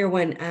moved here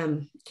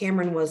when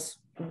Cameron was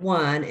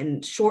 1,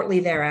 and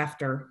shortly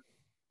thereafter,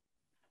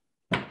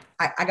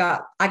 I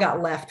got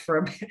left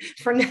for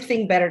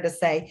nothing better to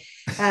say.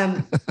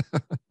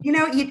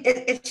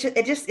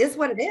 It just is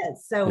what it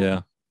is. So,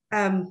 yeah.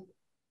 And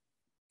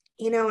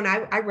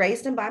I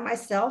raised him by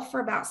myself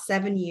for about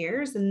 7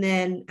 years, and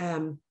then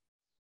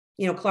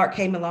Clark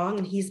came along,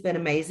 and he's been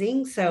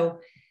amazing. So,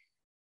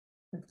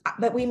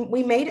 but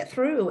we made it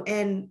through.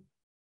 And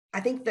I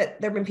think that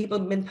there have been people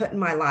who have been put in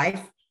my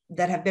life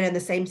that have been in the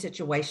same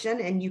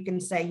situation, and you can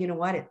say, you know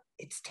what,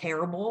 it's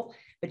terrible,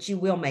 but you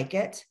will make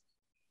it.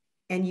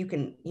 And you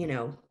can, you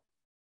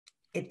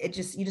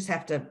just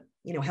have to,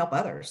 help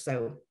others.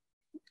 So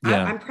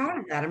yeah. I'm proud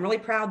of that. I'm really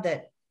proud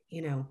that,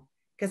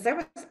 because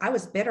I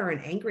was bitter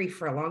and angry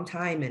for a long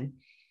time, and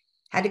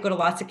had to go to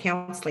lots of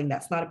counseling.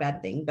 That's not a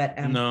bad thing, but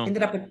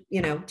ended up with,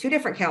 2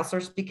 different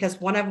counselors, because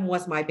one of them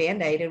was my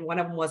Band-Aid and one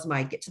of them was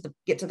my get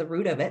to the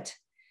root of it.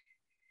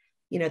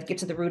 get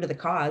to the root of the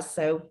cause.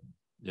 So,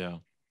 yeah.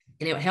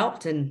 And it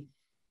helped. And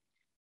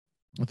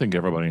I think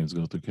everybody needs to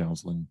go through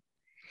counseling.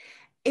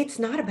 It's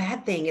not a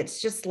bad thing.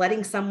 It's just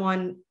letting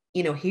someone,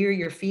 hear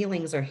your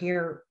feelings or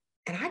hear.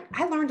 And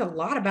I learned a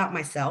lot about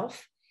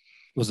myself.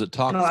 Was it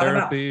talk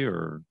therapy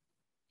or?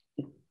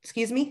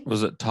 Excuse me?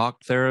 Was it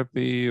talk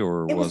therapy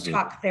or it was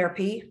talk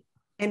therapy?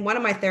 And one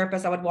of my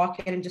therapists, I would walk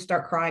in and just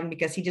start crying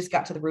because he just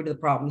got to the root of the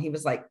problem. He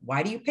was like,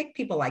 why do you pick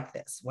people like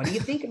this? What do you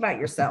think about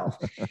yourself?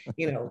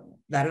 Da,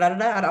 da, da,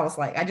 da. And I was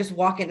like, I just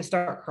walk in and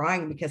start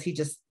crying because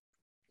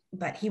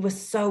but he was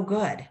so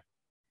good.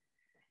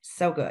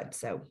 So good.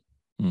 So.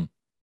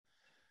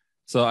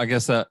 So I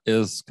guess that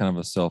is kind of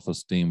a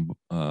self-esteem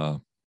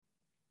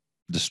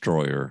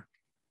destroyer.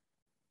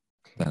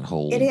 That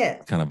whole it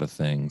is kind of a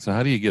thing. So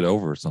how do you get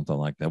over something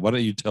like that? What do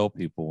you tell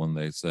people when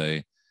they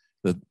say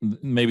that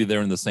maybe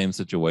they're in the same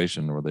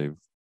situation or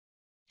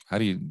how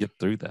do you get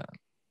through that?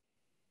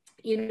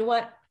 You know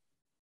what?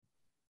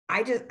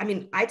 I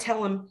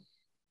tell them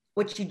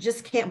what you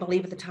just can't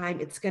believe at the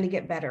time. It's going to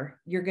get better.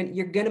 You're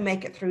going to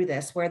make it through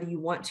this, whether you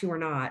want to or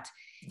not.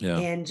 Yeah.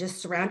 And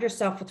just surround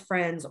yourself with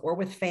friends or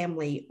with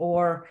family,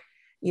 or,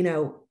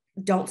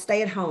 don't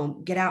stay at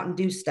home, get out and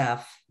do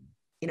stuff.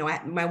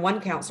 My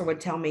one counselor would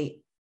tell me,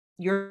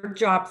 your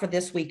job for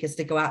this week is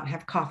to go out and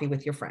have coffee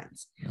with your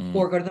friends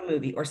or go to the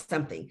movie or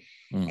something.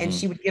 And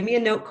she would give me a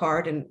note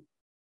card, and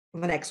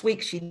the next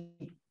week she'd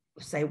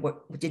say,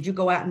 what did you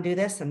go out and do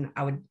this? And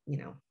I would,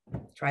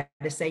 try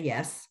to say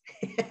yes.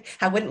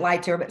 I wouldn't lie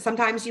to her, but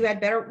sometimes you had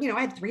better, I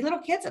had 3 little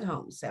kids at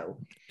home. So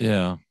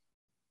yeah,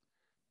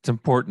 it's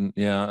important.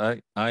 Yeah.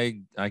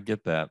 I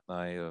get that.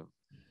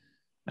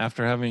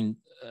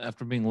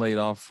 After being laid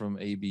off from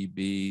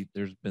ABB,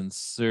 there's been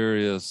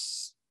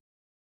serious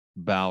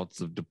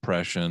bouts of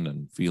depression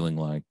and feeling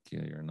like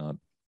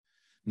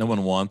no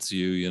one wants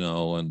you,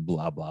 and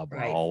blah, blah, blah,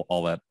 right.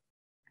 all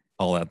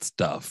that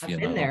stuff, I've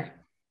been there.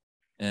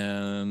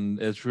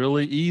 And it's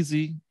really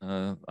easy.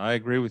 I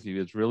agree with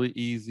you. It's really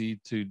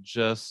easy to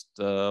just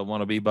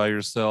want to be by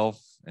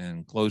yourself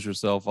and close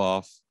yourself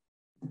off.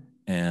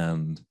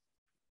 And,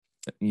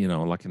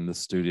 like in this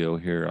studio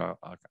here,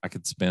 I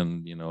could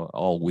spend,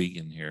 all week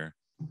in here,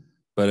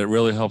 but it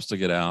really helps to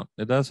get out.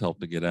 It does help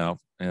to get out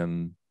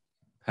and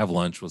have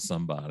lunch with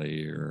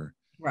somebody or,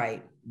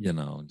 right.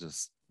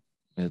 Just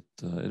it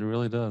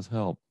really does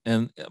help.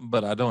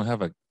 But I don't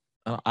have a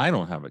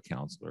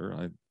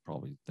counselor.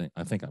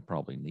 I think I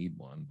probably need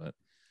one, but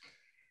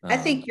I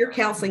think your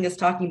counseling is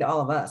talking to all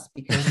of us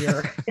because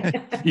you're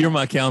you're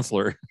my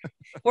counselor.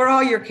 We're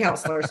all your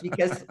counselors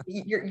because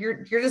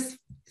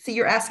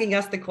you're asking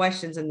us the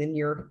questions, and then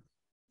you're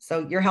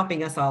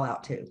helping us all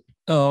out too.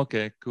 Oh,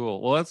 okay, cool.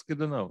 Well, that's good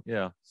to know.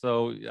 Yeah.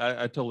 So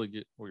I totally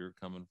get where you're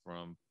coming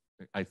from.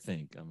 I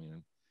think, I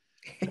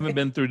haven't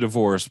been through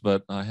divorce,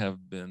 but I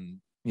have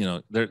been,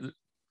 the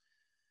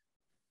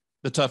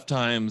tough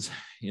times,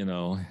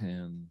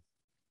 and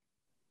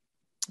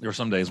there are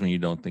some days when you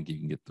don't think you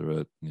can get through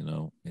it,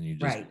 and you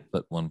just right.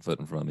 put one foot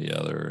in front of the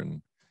other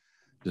and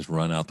just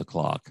run out the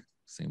clock,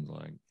 seems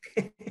like.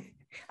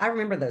 I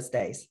remember those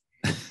days.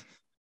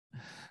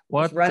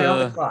 What? Just run out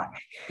the clock.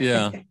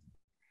 Yeah.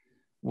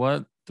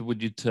 What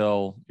would you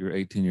tell your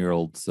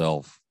 18-year-old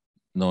self,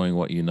 knowing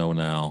what you know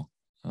now,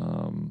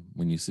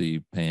 when you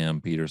see Pam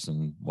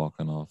Peterson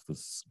walking off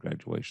this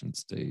graduation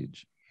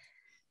stage?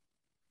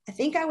 I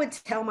think I would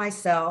tell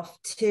myself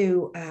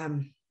to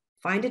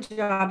find a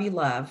job you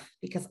love,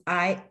 because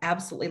I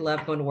absolutely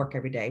love going to work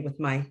every day with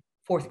my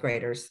 4th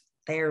graders.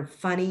 They're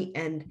funny.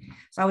 And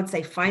so I would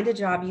say, find a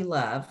job you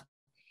love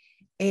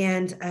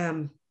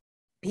and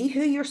be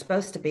who you're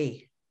supposed to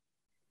be.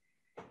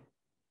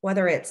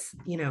 Whether it's,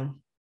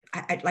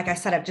 like I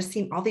said, I've just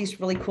seen all these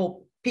really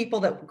cool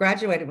people that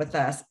graduated with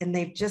us, and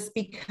they've just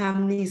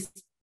become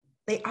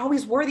they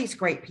always were these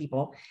great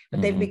people,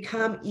 but they've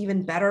become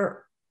even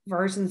better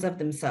versions of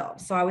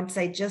themselves. So I would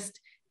say, just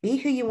be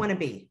who you want to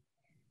be,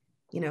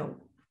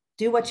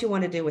 do what you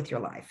want to do with your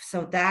life.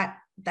 So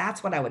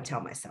that's what I would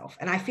tell myself.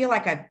 And I feel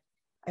like I've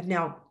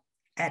now,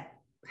 at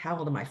how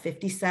old am I?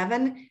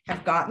 57,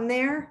 have gotten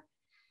there.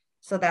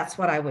 So that's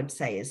what I would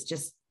say is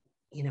just,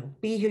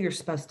 be who you're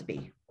supposed to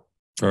be.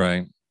 All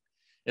right.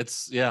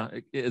 It's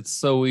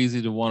so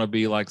easy to want to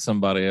be like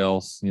somebody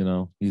else.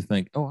 You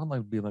think, oh, I'd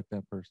like to be like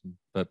that person,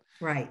 but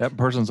right. that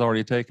person's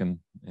already taken.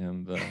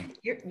 And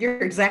you're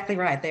exactly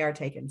right. They are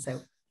taken.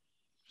 So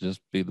just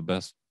be the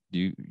best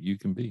you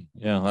can be.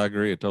 Yeah, I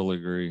agree. I totally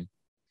agree.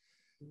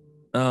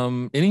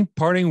 Any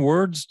parting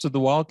words to the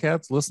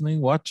Wildcats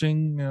listening,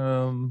 watching?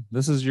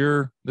 This is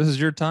your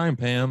time,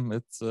 Pam.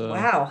 It's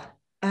wow.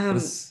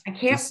 This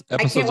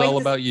episode's all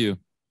about you.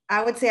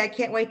 I would say I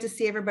can't wait to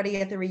see everybody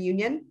at the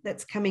reunion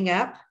that's coming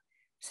up.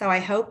 So I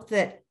hope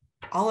that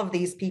all of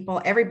these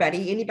people, anybody,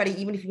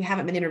 even if you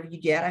haven't been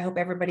interviewed yet, I hope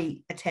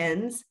everybody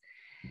attends,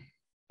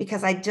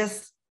 because I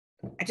just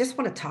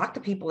want to talk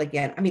to people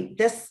again.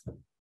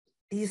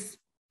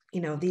 These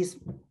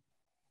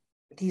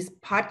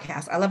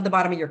podcasts, I love the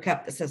bottom of your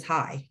cup that says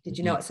hi. Did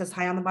you know it says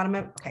hi on the bottom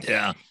of it? Okay.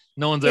 Yeah.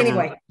 No one's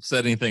ever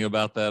said anything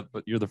about that,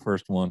 but you're the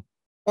first one.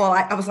 Well,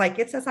 I was like,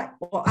 it says like,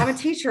 well, I'm a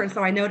teacher, and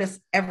so I notice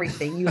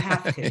everything. You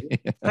have to,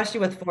 especially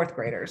with fourth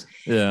graders.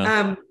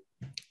 Yeah.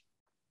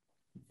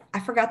 I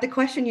forgot the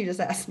question you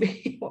just asked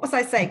me. What was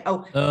I saying?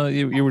 Oh,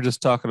 you were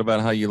just talking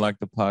about how you like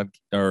the pod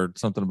or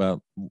something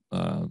about.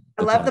 I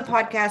love the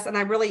podcast, and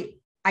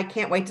I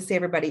can't wait to see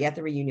everybody at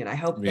the reunion. I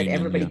hope that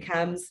everybody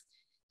comes,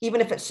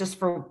 even if it's just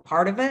for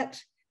part of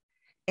it.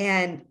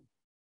 And,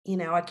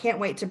 I can't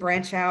wait to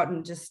branch out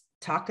and just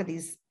talk to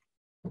these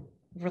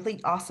really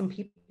awesome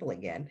people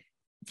again.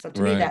 So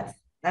to me,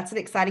 that's an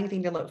exciting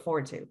thing to look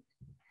forward to.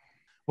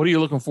 What are you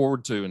looking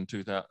forward to in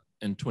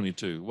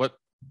 2022? What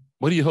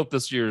do you hope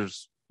this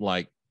year's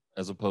like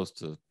as opposed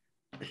to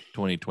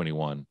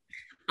 2021?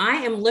 I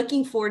am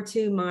looking forward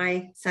to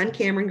my son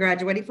Cameron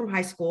graduating from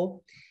high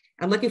school.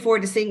 I'm looking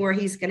forward to seeing where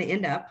he's going to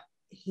end up.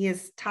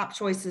 His top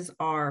choices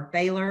are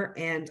Baylor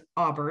and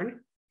Auburn,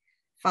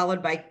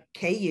 followed by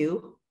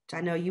KU, which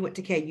I know you went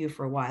to KU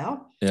for a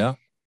while. Yeah.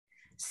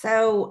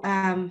 So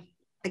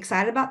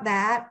excited about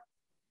that.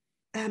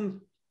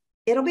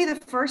 It'll be the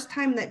first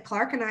time that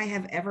Clark and I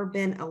have ever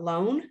been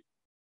alone.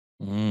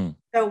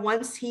 So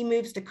once he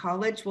moves to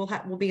college,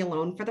 we'll be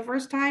alone for the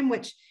first time,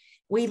 which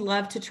we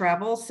love to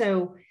travel.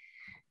 So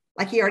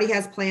like he already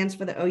has plans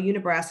for the OU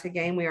Nebraska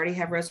game. We already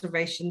have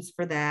reservations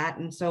for that.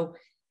 And so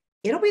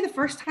it'll be the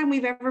first time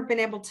we've ever been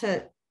able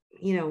to,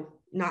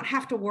 not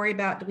have to worry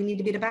about, do we need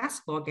to be at a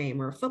basketball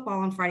game or football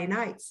on Friday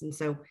nights? And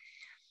so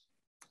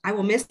I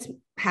will miss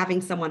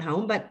having someone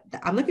home, but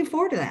I'm looking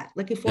forward to that.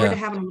 Looking forward to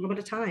having a little bit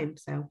of time.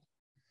 So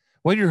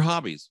what are your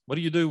hobbies? What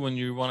do you do when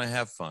you want to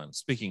have fun?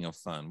 Speaking of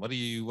fun,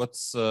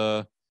 what's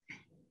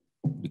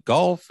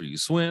golf, or you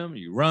swim,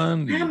 you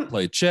run, do you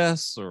play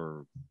chess,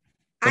 or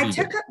I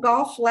took up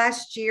golf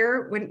last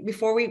year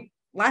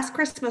last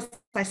Christmas,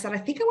 I said, I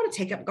think I want to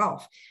take up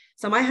golf.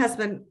 So my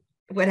husband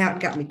went out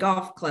and got me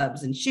golf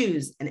clubs and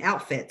shoes and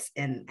outfits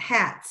and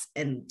hats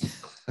and,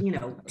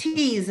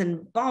 tees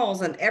and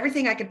balls and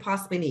everything I could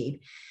possibly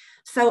need.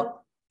 So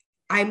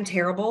I'm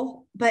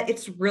terrible, but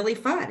it's really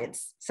fun.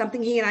 It's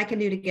something he and I can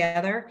do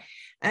together.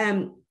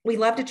 We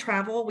love to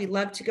travel. We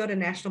love to go to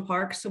national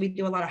parks. So we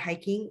do a lot of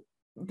hiking.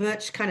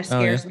 Butch kind of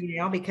scares me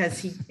now because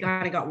he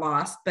kind of got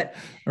lost, but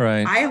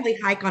I only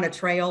hike on a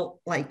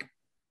trail like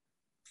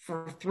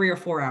for 3 or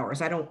 4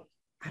 hours. I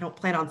don't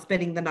plan on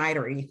spending the night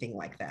or anything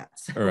like that.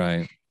 So.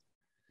 Right.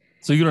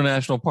 So you go to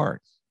national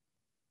parks?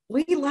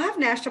 We love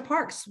national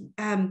parks.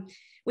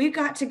 We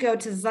got to go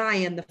to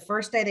Zion the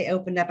first day they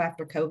opened up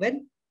after COVID,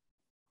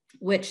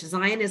 which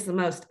Zion is the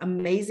most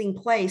amazing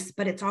place,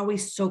 but it's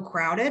always so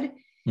crowded.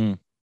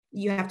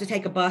 You have to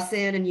take a bus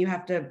in and you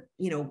have to,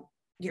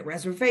 get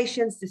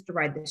reservations just to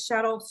ride the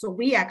shuttle. So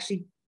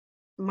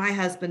my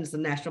husband's a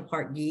national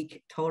park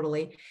geek,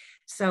 totally.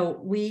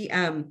 So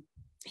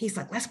he's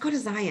like, let's go to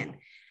Zion.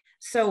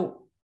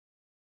 So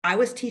I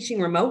was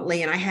teaching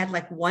remotely and I had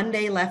like 1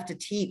 day left to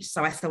teach.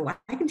 So I said, well,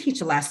 I can teach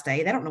the last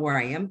day. They don't know where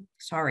I am.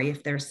 Sorry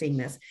if they're seeing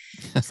this.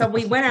 So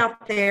we went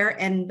out there,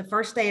 and the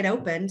first day it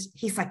opened,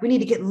 he's like, we need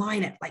to get in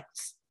line at like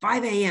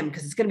 5 a.m.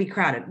 because it's going to be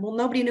crowded. Well,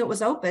 nobody knew it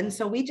was open.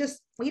 So we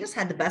just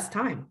had the best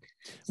time.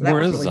 So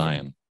where is really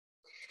Zion?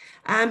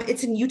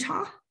 It's in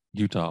Utah.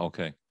 Utah.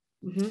 Okay.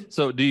 Mm-hmm.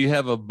 So do you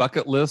have a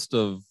bucket list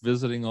of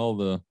visiting all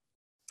the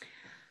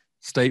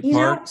state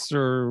parks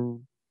or?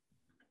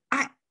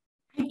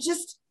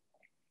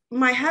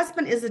 My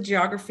husband is a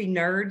geography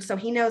nerd, so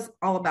he knows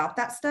all about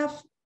that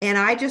stuff. And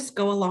I just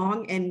go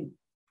along and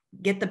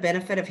get the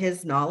benefit of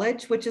his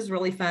knowledge, which is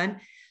really fun.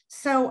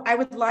 So I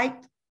would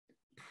like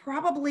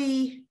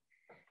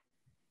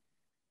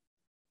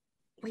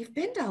we've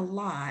been to a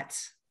lot.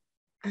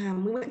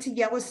 We went to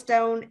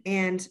Yellowstone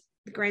and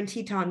the Grand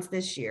Tetons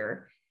this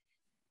year.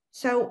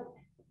 So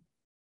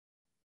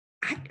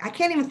I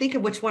can't even think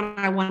of which one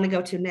I want to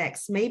go to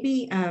next.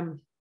 Maybe,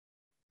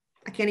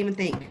 I can't even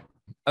think.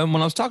 When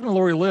I was talking to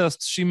Lori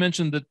List, she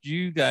mentioned that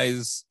you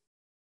guys,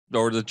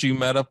 or that you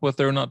met up with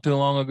her not too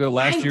long ago,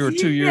 last year or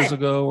 2 years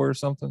ago or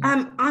something.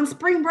 On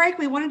spring break,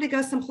 we wanted to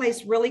go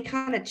someplace really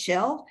kind of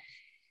chill.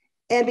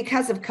 And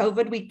because of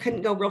COVID, we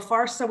couldn't go real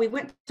far. So we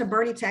went to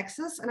Bernie,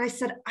 Texas. And I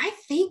said, I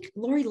think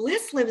Lori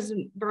List lives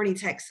in Bernie,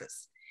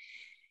 Texas.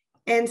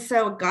 And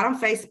so got on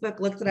Facebook,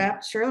 looked it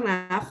up, sure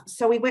enough.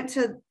 So we went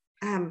to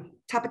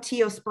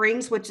Tapatio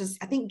Springs, which is,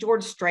 I think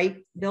George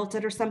Strait built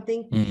it or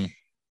something. Mm-hmm.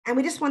 And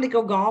we just wanted to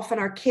go golf. And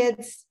our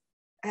kids,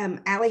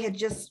 Allie had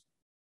just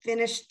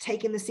finished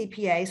taking the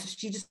CPA. So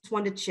she just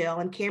wanted to chill.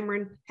 And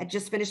Cameron had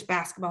just finished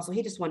basketball. So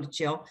he just wanted to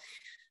chill.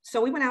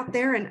 So we went out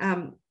there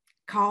and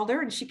called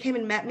her, and she came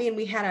and met me, and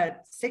we had a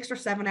 6 or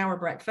 7 hour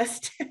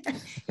breakfast.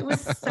 It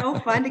was so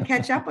fun to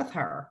catch up with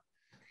her.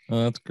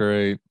 Oh, that's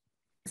great.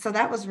 So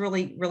that was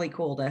really, really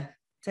cool to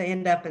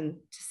end up and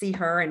to see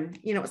her. And,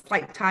 it's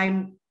like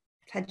time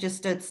had just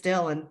stood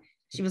still, and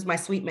she was my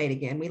sweet mate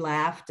again. We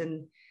laughed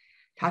and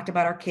talked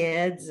about our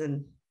kids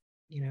and,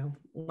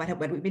 what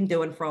we've been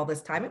doing for all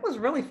this time. It was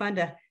really fun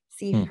to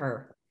see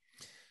her.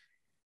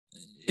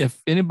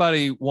 If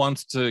anybody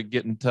wants to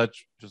get in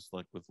touch, just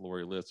like with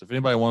Lori List, if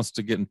anybody wants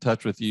to get in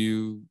touch with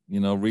you,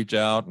 reach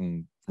out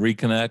and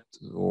reconnect,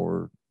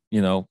 or,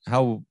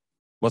 how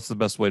What's the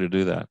best way to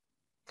do that?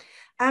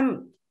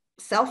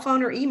 Cell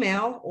phone or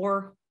email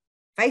or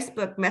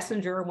Facebook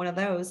Messenger or one of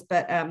those.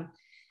 But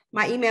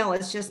my email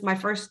is just my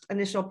first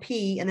initial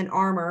P and then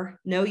Armor,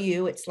 no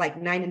U. It's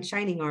like knight in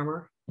shining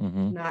armor,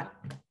 not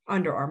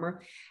Under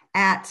Armour,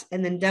 and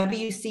then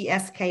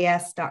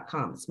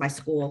WCSKS.com. It's my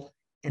school.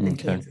 And then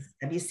Kansas,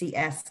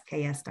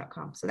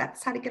 WCSKS.com. So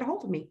that's how to get a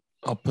hold of me.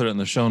 I'll put it in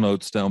the show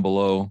notes down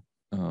below.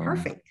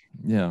 Perfect.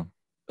 Yeah.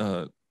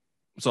 So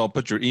I'll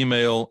put your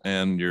email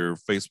and your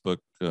Facebook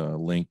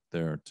link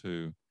there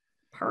too.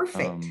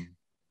 Perfect.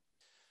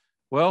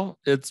 Well,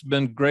 it's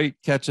been great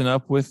catching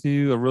up with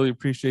you. I really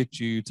appreciate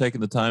you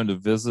taking the time to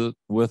visit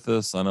with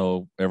us. I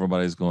know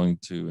everybody's going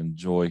to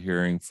enjoy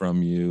hearing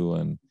from you,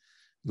 and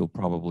you'll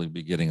probably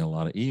be getting a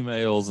lot of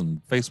emails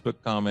and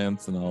Facebook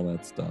comments and all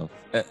that stuff,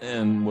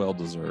 and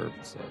well-deserved.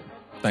 So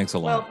thanks a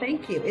lot. Well,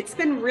 thank you. It's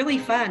been really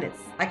fun.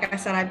 It's like I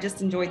said, I've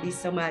just enjoyed these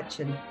so much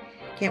and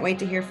can't wait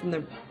to hear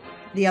from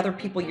the other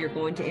people you're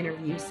going to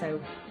interview.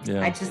 So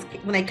yeah.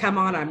 When they come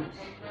on, I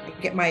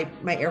get my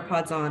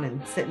AirPods on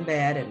and sit in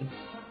bed and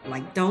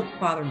like, don't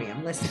bother me.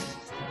 I'm listening.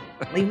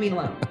 Leave me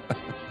alone.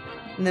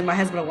 And then my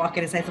husband will walk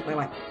in and say something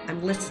like,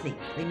 I'm listening.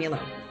 Leave me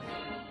alone.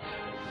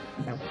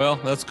 So. Well,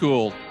 that's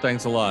cool.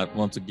 Thanks a lot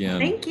once again.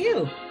 Thank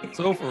you.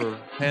 So for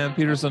Pam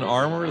Peterson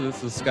Armor,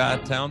 this is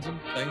Scott Townsend.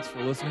 Thanks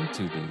for listening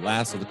to the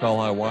last of the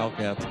Col-Hi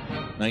Wildcats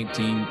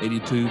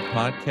 1982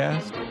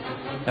 podcast.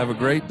 Have a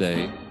great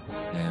day,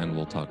 and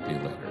we'll talk to you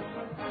later.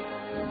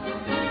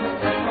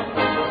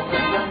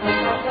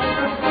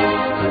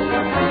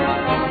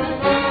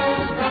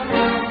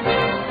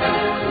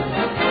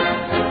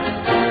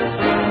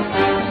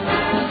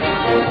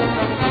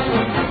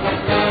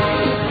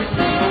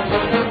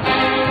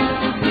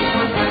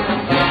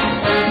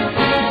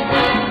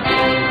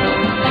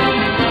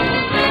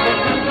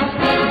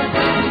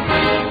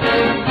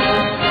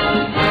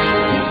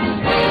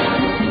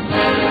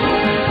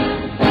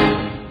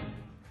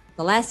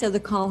 The Last of the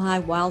Col-Hi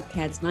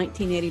Wildcats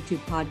 1982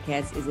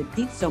 podcast is a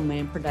Dietzo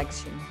Man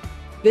production.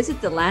 Visit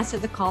the Last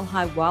of the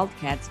Col-Hi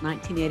Wildcats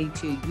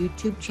 1982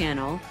 YouTube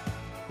channel,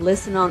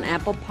 listen on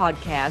Apple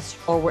Podcasts,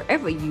 or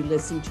wherever you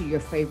listen to your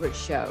favorite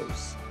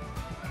shows.